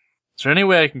 Is there any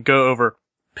way I can go over,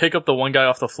 pick up the one guy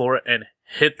off the floor, and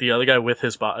hit the other guy with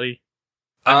his body.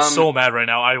 I'm so mad right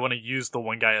now. I want to use the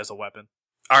one guy as a weapon.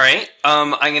 All right.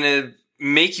 I'm gonna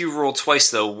make you roll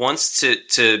twice though. Once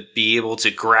to be able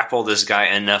to grapple this guy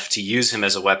enough to use him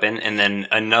as a weapon, and then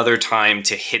another time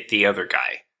to hit the other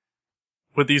guy.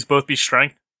 Would these both be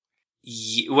strength?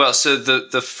 Well, so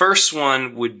the first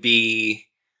one would be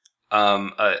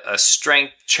a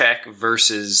strength check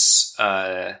versus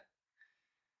I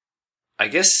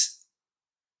guess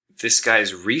this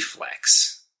guy's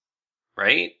reflex,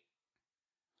 right?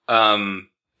 And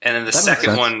then the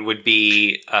second one would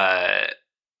be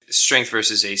strength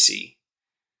versus AC.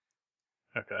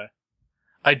 Okay.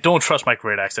 I don't trust my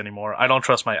Great Axe anymore. I don't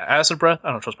trust my Acid Breath.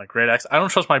 I don't trust my Great Axe. I don't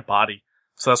trust my body.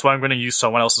 So that's why I'm going to use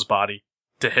someone else's body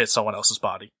to hit someone else's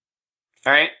body.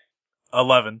 All right.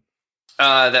 11.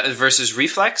 That was versus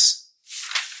reflex.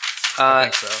 I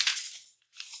think so.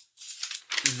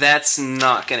 That's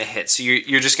not going to hit. So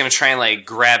you're just going to try and like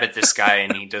grab at this guy,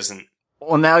 and he doesn't.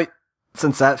 Well, now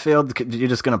since that failed, you're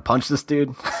just going to punch this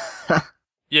dude.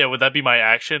 Yeah, would that be my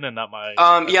action and not my?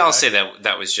 Yeah, I'll say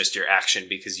that was just your action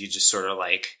because you just sort of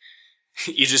like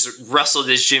you just rustled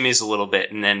his jimmies a little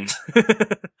bit, and then.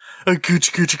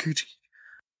 Coochie.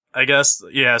 I guess,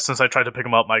 yeah, since I tried to pick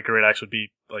him up, my Great Axe would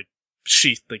be, like,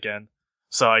 sheathed again.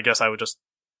 So I guess I'm just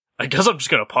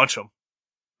gonna punch him.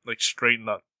 Like, straight in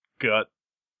the gut.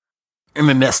 In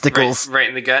the nesticles. Right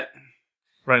in the gut?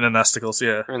 Right in the nesticles,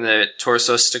 yeah. Or in the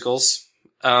torso sticles.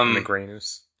 In the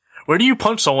granus. Where do you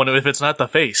punch someone if it's not the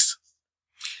face?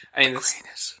 I mean,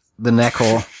 the neck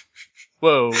hole.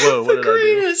 Whoa, what did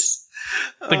granus.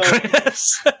 I do? The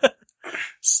granus!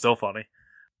 Still funny.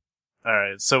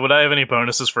 Alright, so would I have any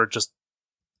bonuses for just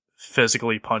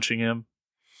physically punching him?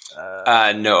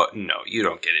 No, you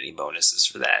don't get any bonuses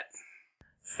for that.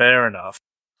 Fair enough.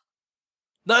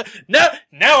 No,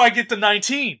 now I get the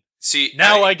 19!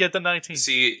 I get the 19.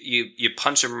 So you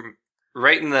punch him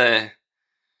right in the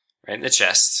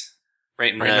chest.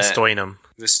 Right in the sternum.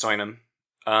 The sternum.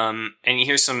 And you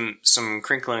hear some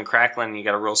crinkling and crackling, and you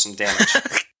gotta roll some damage.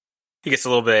 He gets a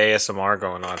little bit of ASMR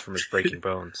going on from his breaking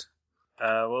bones.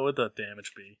 What would the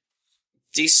damage be?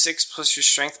 D6 plus your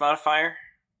strength modifier.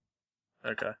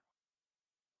 Okay.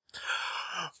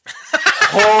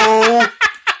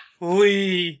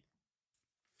 Holy!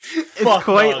 It's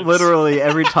quite literally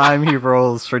every time he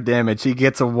rolls for damage, he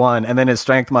gets a 1, and then his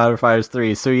strength modifier is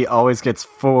 3, so he always gets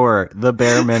 4, the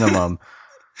bare minimum.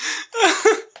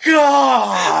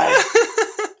 God!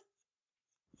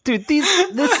 Dude,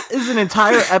 this is an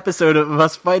entire episode of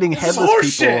us fighting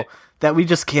headless people that we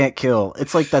just can't kill.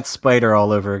 It's like that spider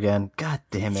all over again. God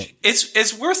damn it.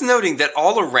 It's worth noting that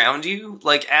all around you,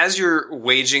 like as you're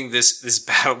waging this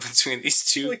battle between these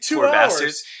two poor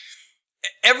bastards,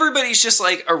 everybody's just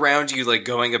like around you, like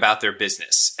going about their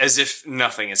business as if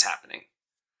nothing is happening.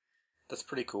 That's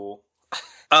pretty cool.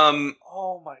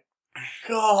 Oh my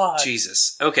God.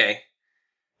 Jesus. Okay.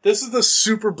 This is the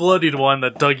super bloodied one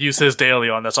that Doug uses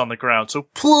daily on that's on the ground, so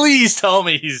please tell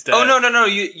me he's dead. Oh, no.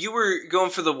 You were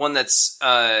going for the one that's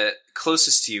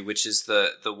closest to you, which is the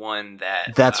one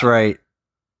that... That's right.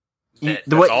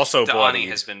 That's also bloody. Ani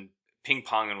has been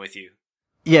ping-ponging with you.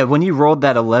 Yeah, when you rolled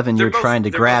that 11, you were trying to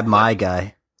grab my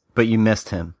guy, but you missed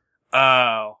him.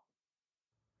 Oh.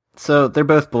 So, they're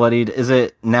both bloodied. Is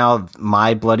it now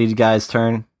my bloodied guy's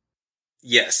turn?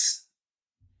 Yes.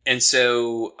 And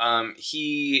so,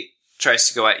 he tries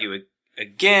to go at you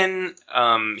again.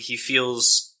 He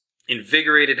feels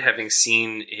invigorated having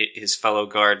seen his fellow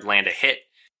guard land a hit.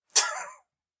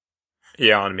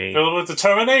 Yeah, on me. Filled with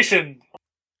determination.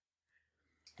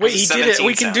 Wait, he did it.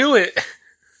 We can do it.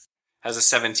 Has a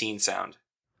 17 sound.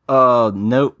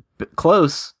 Nope.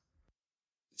 Close.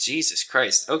 Jesus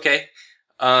Christ. Okay.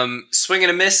 Swing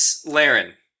and a miss,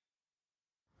 Laren.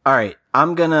 Alright,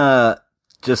 I'm gonna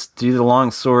just do the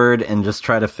long sword and just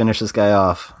try to finish this guy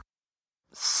off.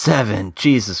 7.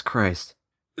 Jesus Christ.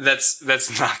 That's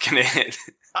not gonna hit.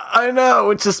 I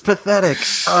know, it's just pathetic.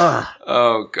 Ugh.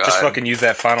 Oh god. Just fucking use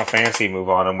that Final Fantasy move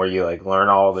on him where you like learn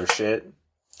all their shit.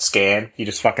 Scan. You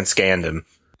just fucking scanned him.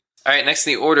 Alright, next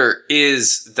in the order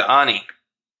is the Ani.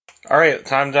 Alright,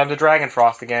 time to Dragon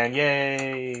Frost again.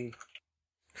 Yay.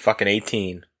 Fucking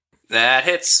 18. That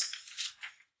hits.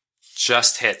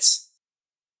 Just hits.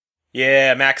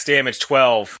 Yeah, max damage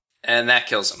 12. And that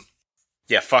kills him.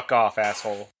 Yeah, fuck off,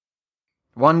 asshole.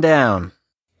 1 down.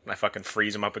 I fucking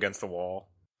freeze him up against the wall.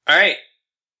 Alright.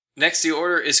 Next in the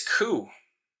order is Ku.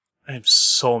 I am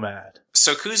so mad.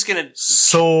 So Ku's gonna...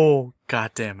 So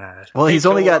goddamn mad. Well, he's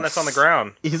only got... That's on the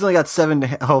ground. He's only got 7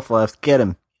 health left. Get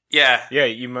him. Yeah. Yeah,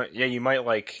 you might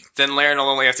like... Then Laren will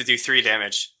only have to do 3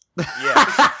 damage.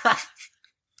 Yeah.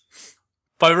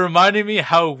 by reminding me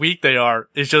how weak they are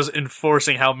is just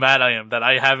enforcing how mad I am that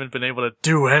I haven't been able to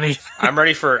do anything. I'm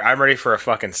ready for a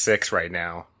fucking 6 right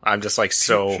now. I'm just like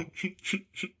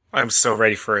I'm so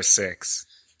ready for a 6.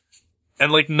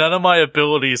 And like none of my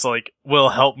abilities like will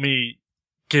help me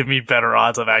give me better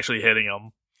odds of actually hitting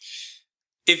them.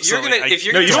 If you're gonna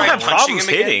you don't try have punching problems him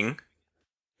again, hitting.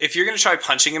 if you're gonna try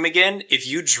punching him again, if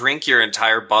you drink your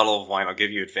entire bottle of wine, I'll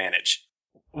give you advantage.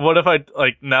 What if I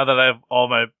like now that I have all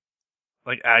my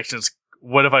like actions?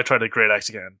 What if I try to great axe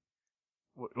again?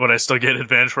 Would I still get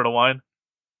advantage for the wine?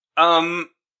 I'll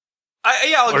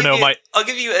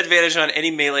give you advantage on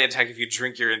any melee attack if you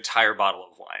drink your entire bottle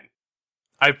of wine.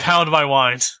 I pound my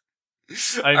wines.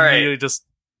 I immediately just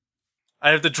I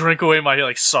have to drink away my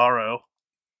like sorrow.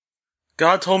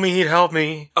 God told me he'd help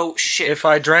me. Oh shit! If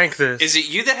I drank this, is it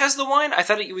you that has the wine? I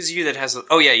thought it was you that has the.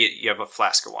 Oh yeah, you have a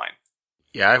flask of wine.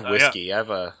 Yeah, I have whiskey. Yeah. I have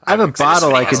a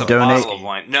bottle I could donate. Bottle of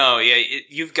wine. No, yeah,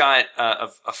 you've got a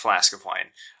flask of wine.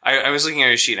 I was looking at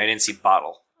your sheet and I didn't see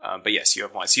bottle. But yes, you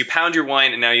have wine. So you pound your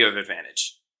wine and now you have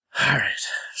advantage. Alright.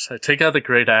 So I take out the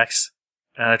great axe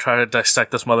and I try to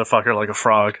dissect this motherfucker like a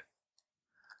frog.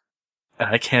 And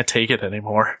I can't take it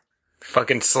anymore.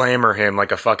 Fucking slammer him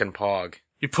like a fucking pog.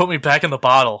 You put me back in the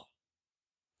bottle.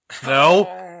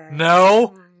 No.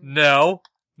 No. No.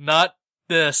 Not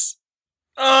this.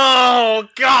 Oh,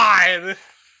 God!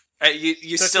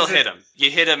 You still hit him.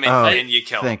 You hit him and you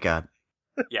kill him. Thank God.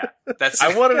 Yeah, that's.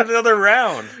 I wanted another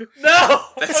round. No!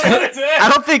 That's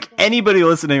I don't think anybody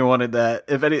listening wanted that.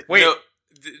 If any, Wait,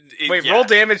 yeah. Roll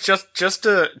damage just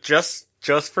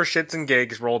for shits and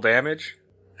gigs. Roll damage.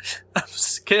 I'm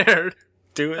scared.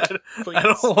 Do it. Please. I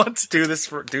don't want to. Do this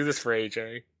for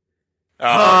AJ.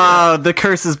 Oh, the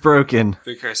curse is broken.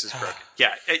 The curse is broken.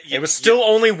 Yeah, it was still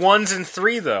only 1s and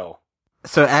 3 though.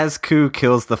 So as Ku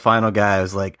kills the final guy, I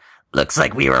was like, "Looks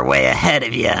like we were way ahead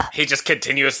of you." He just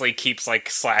continuously keeps like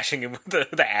slashing him with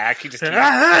the axe. He just keeps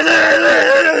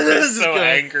so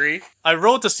angry. I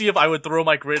rolled to see if I would throw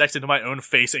my great axe into my own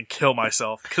face and kill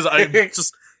myself because I'm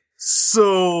just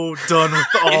so done with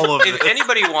all of it. If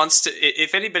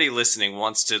anybody listening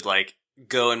wants to like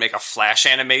go and make a flash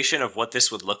animation of what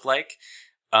this would look like,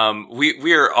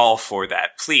 we are all for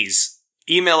that. Please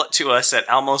email it to us at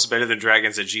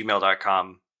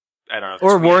almostbetterthandragons@gmail.com. I don't know.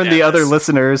 Or warn the other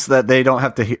listeners that they don't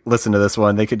have to listen to this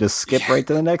one. They could just skip right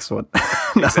to the next one.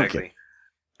 No, exactly.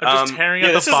 I'm just tearing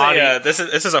at the body.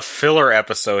 This is a filler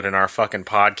episode in our fucking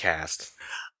podcast.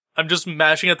 I'm just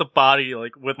mashing at the body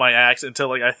like with my axe until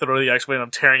like I throw the axe away and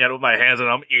I'm tearing at it with my hands and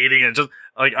I'm eating it. Just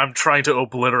like I'm trying to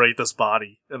obliterate this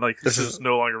body and like this is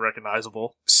no longer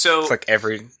recognizable. So it's like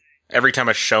every time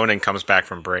a shonen comes back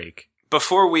from break.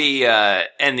 Before we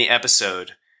end the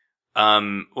episode,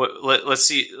 let's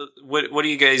see. What do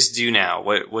you guys do now?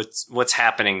 What's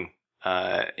happening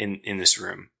in this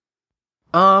room?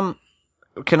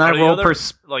 Can I roll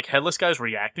like headless guys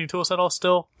reacting to us at all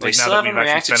still? They like, still haven't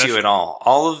reacted to you at all.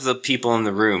 All of the people in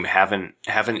the room haven't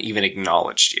even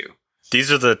acknowledged you. These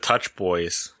are the touch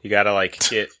boys. You gotta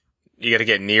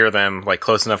get near them, like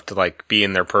close enough to like be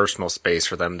in their personal space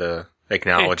for them to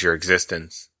acknowledge your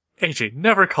existence. AJ,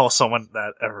 never call someone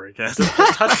that ever again. The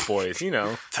touch boys, you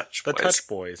know. Touch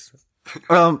boys.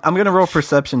 I'm gonna roll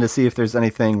perception to see if there's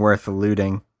anything worth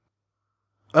looting.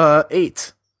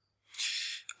 8.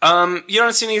 You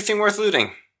don't see anything worth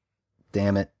looting.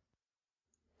 Damn it.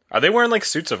 Are they wearing like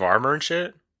suits of armor and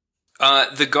shit?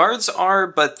 The guards are,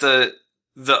 but the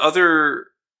other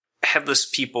headless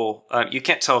people, you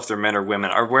can't tell if they're men or women,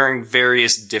 are wearing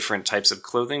various different types of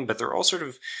clothing, but they're all sort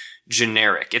of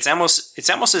generic. It's almost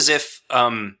as if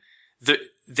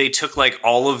they took like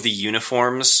all of the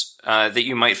uniforms that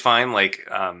you might find, like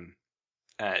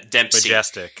Dempsey.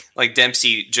 Majestic. Like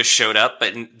Dempsey just showed up,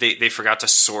 but they forgot to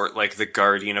sort like the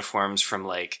guard uniforms from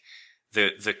like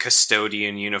the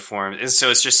custodian uniform, and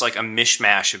so it's just like a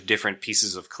mishmash of different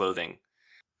pieces of clothing.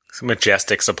 So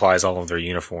Majestic supplies all of their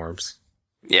uniforms.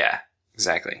 Yeah,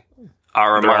 exactly.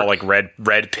 They're all like red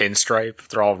pinstripe.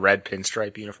 They're all red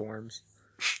pinstripe uniforms.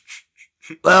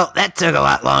 Well, that took a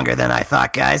lot longer than I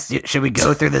thought, guys. Should we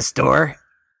go through this door?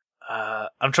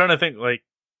 I'm trying to think, like,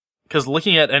 because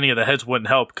looking at any of the heads wouldn't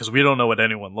help, because we don't know what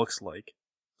anyone looks like.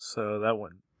 So that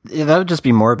wouldn't. Yeah, that would just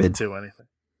be morbid. Do anything.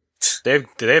 Do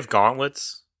they have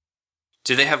gauntlets?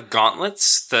 Do they have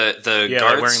gauntlets? The yeah, guards?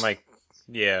 They're wearing like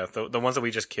the ones that we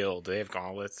just killed. Do they have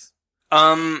gauntlets?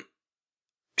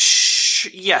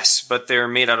 Yes, but they're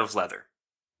made out of leather.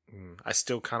 I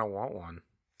still kind of want one.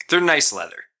 They're nice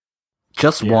leather.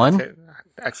 Just one?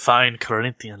 Fine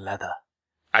Corinthian leather.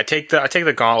 I take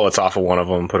the gauntlets off of one of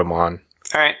them and put them on.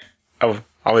 All right. I've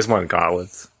always wanted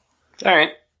gauntlets. All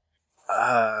right.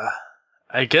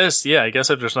 I guess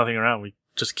if there's nothing around, we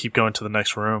just keep going to the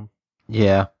next room.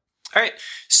 Yeah. All right.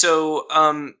 So,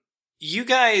 you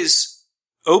guys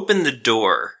open the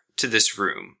door to this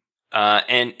room,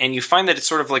 and you find that it's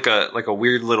sort of like a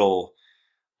weird little,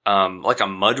 like a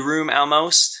mud room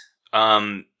almost.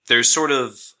 There's sort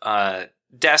of,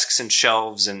 desks and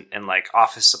shelves and like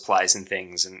office supplies and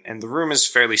things. And the room is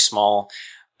fairly small.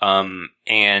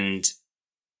 That's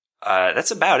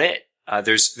about it.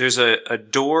 There's a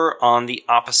door on the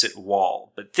opposite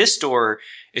wall, but this door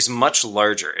is much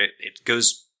larger. It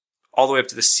goes all the way up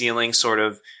to the ceiling, sort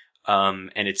of,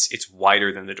 and it's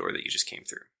wider than the door that you just came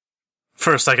through.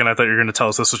 For a second, I thought you were going to tell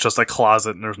us this was just a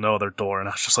closet and there's no other door, and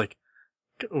I was just like,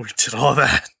 we did all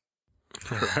that.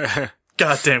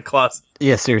 Goddamn closet.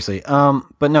 Yeah, seriously.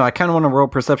 But no, I kind of want to roll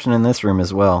perception in this room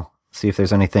as well. See if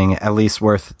there's anything at least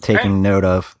worth taking note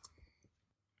of.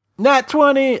 Nat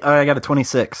 20! I got a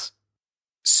 26.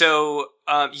 So,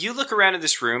 you look around in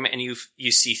this room and you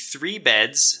see 3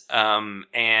 beds,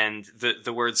 and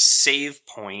the word save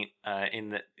point, but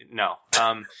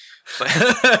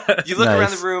you look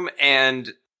around the room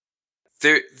and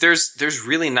there's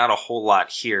really not a whole lot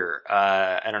here.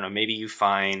 I don't know, maybe you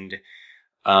find,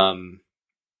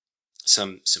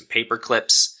 some paper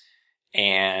clips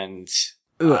and,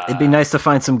 Ooh, it'd be nice to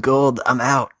find some gold. I'm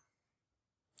out.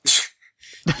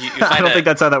 You I don't think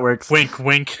that's how that works. Wink,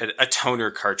 wink. A toner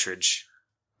cartridge.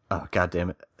 Oh, God damn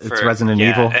it. It's Resident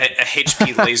Evil. A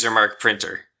HP LaserMark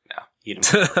printer. No, you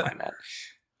don't find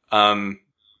that.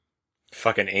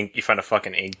 Fucking ink. You find a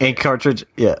fucking ink. Ink cartridge?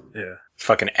 Yeah. Yeah.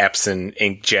 Fucking Epson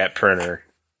inkjet printer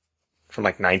from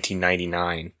like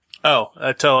 1999. Oh,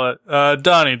 I tell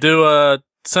Donnie, do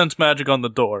sense magic on the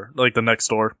door, like the next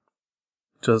door,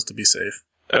 just to be safe.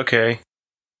 Okay.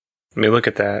 Let me look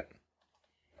at that.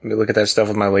 Let me look at that stuff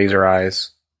with my laser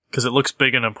eyes. Because it looks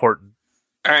big and important.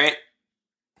 All right.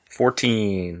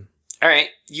 14. All right.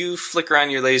 You flicker on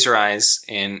your laser eyes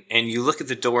and you look at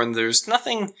the door and there's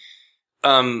nothing,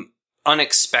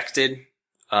 unexpected.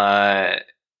 The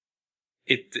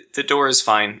door is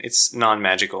fine. It's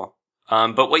non-magical.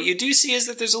 But what you do see is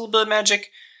that there's a little bit of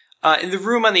magic, in the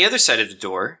room on the other side of the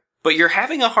door, but you're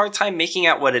having a hard time making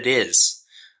out what it is.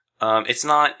 It's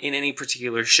not in any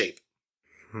particular shape.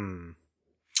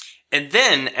 And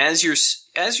then, as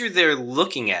you're there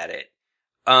looking at it,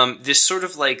 this sort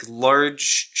of like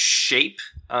large shape,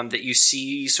 that you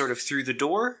see sort of through the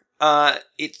door,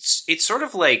 it sort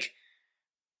of like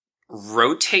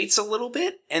rotates a little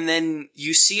bit, and then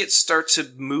you see it start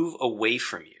to move away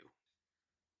from you.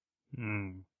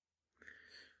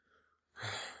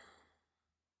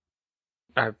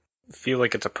 I feel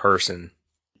like it's a person.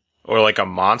 Or like a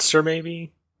monster,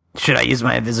 maybe? Should I use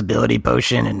my invisibility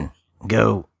potion and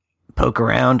go poke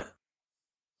around?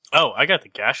 Oh, I got the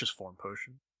gaseous form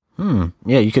potion.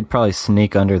 Yeah, you could probably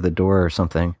sneak under the door or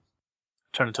something.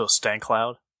 Turn into a stank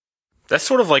cloud. That's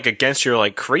sort of like against your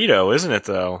like credo, isn't it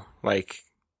though? Like,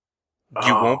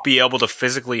 you won't be able to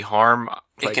physically harm,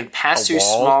 like, it can pass a through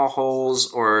wall? small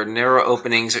holes or narrow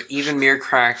openings or even mere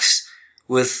cracks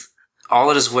with all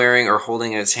it is wearing or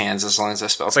holding in its hands as long as that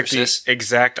spell It's like persists. the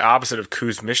exact opposite of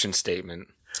Ku's mission statement.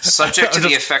 Subject to the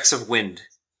effects of wind.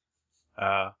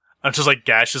 I'm just like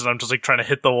gaseous and I'm just like trying to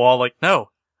hit the wall like, no.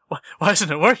 Why isn't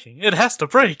it working? It has to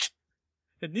break.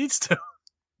 It needs to.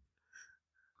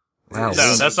 Wow.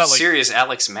 No, that's not like serious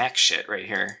Alex Mack shit right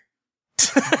here.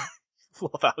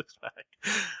 Love Alex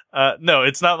Mack. No,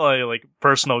 it's not my like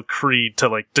personal creed to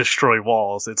like destroy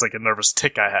walls. It's like a nervous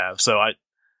tick I have. So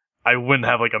I wouldn't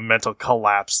have like a mental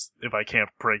collapse if I can't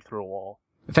break through a wall.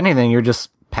 If anything, you're just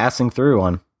passing through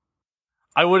one.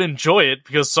 I would enjoy it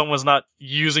because someone's not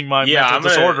using my mental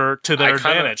disorder to their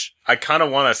advantage. I kind of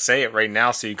want to say it right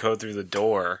now so you go through the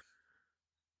door.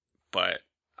 But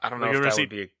I don't know if that would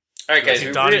be a Alright guys,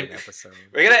 we're gonna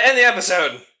end the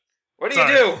episode. What do you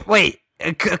do? Wait,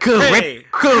 Hey,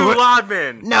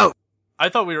 Lodman! No! I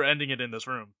thought we were ending it in this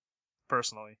room,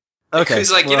 personally. Okay.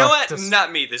 He's like, you know what? this-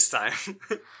 Not me this time.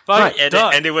 Fine, It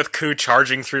done. ended with Ku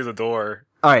charging through the door.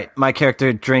 Alright, my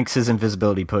character drinks his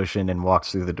invisibility potion and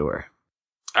walks through the door.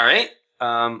 Alright.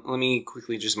 Let me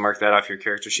quickly just mark that off your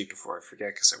character sheet before I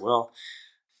forget, because I will.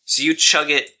 So you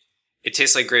chug it. It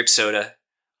tastes like grape soda.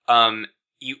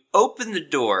 You open the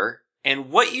door,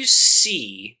 and what you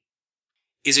see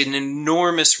is an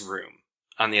enormous room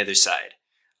on the other side.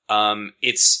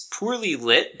 It's poorly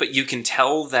lit, but you can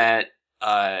tell that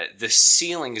the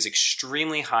ceiling is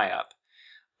extremely high up.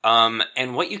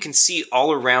 And what you can see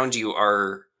all around you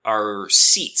are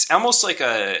seats, almost like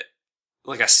a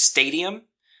stadium.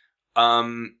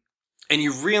 And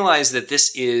you realize that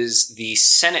this is the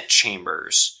Senate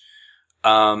chambers,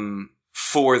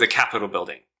 for the Capitol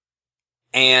building.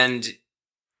 And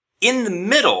in the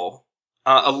middle,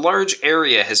 a large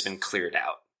area has been cleared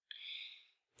out.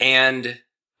 And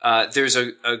there's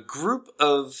a group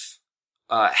of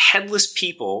headless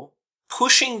people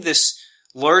pushing this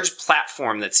large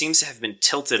platform that seems to have been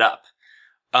tilted up.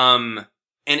 And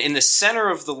in the center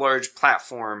of the large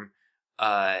platform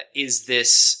is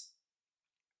this...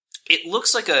 It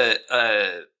looks like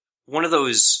a one of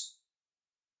those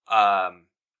the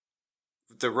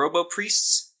Robo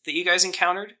Priests that you guys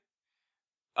encountered.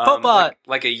 Popebot!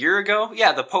 Like a year ago?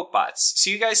 Yeah, the Popebots. So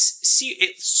you guys see,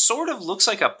 it sort of looks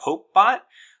like a Popebot,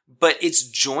 but its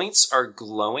joints are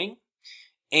glowing,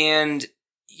 and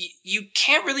you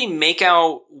can't really make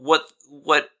out what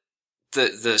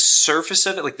the surface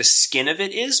of it, like the skin of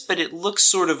it is, but it looks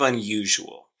sort of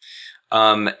unusual.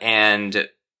 And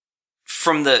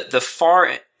from the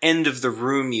far end of the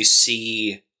room, you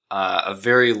see a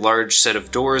very large set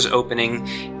of doors opening,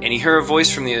 and you hear a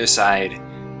voice from the other side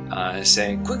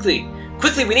saying, quickly,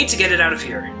 we need to get it out of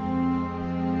here.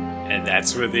 And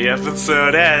that's where the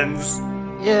episode ends.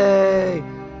 Yay!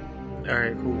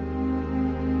 Alright, cool.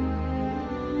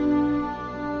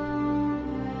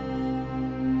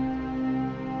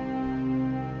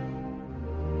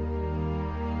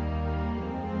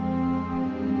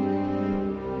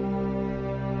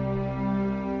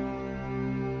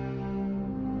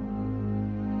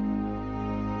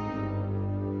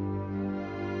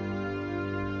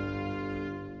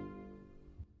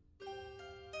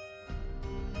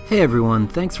 Hey everyone,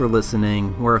 thanks for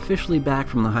listening. We're officially back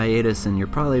from the hiatus, and you're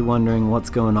probably wondering what's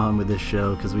going on with this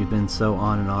show because we've been so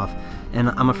on and off. And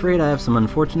I'm afraid I have some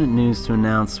unfortunate news to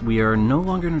announce. We are no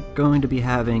longer going to be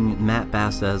having Matt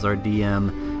Bass as our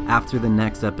DM after the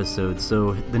next episode.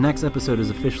 So the next episode is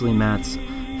officially Matt's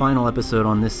final episode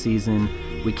on this season.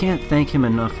 We can't thank him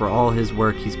enough for all his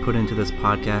work he's put into this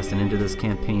podcast and into this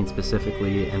campaign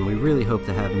specifically, and we really hope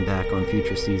to have him back on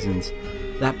future seasons.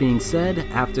 That being said,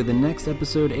 after the next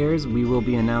episode airs, we will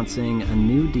be announcing a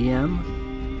new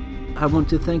DM. I want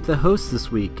to thank the hosts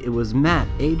this week. It was Matt,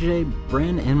 AJ,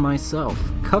 Bren, and myself.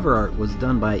 Cover art was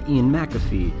done by Ian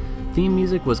McAfee. Theme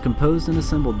music was composed and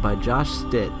assembled by Josh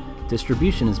Stitt.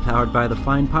 Distribution is powered by the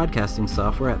fine podcasting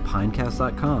software at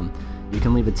pinecast.com. You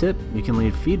can leave a tip, you can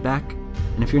leave feedback,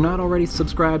 and if you're not already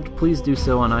subscribed, please do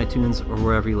so on iTunes or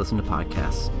wherever you listen to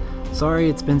podcasts. Sorry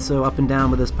it's been so up and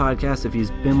down with this podcast. If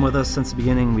you've been with us since the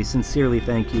beginning, we sincerely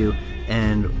thank you,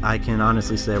 and I can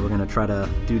honestly say we're going to try to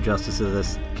do justice to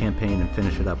this campaign and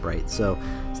finish it up right. So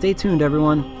stay tuned,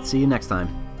 everyone. See you next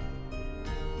time.